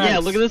Friendly, flags. yeah.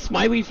 Look at the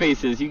smiley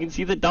faces. You can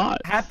see the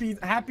dots.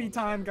 Happy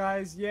time,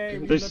 guys. Yay.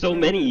 we There's so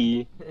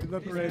many. We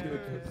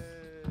liberated.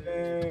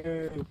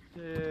 Yay.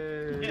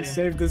 We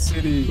saved the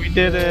city. We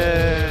did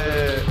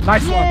it.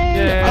 Nice one.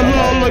 Yay.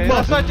 Allah, Allah,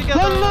 Let's fight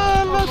together.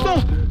 Allah,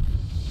 Allah.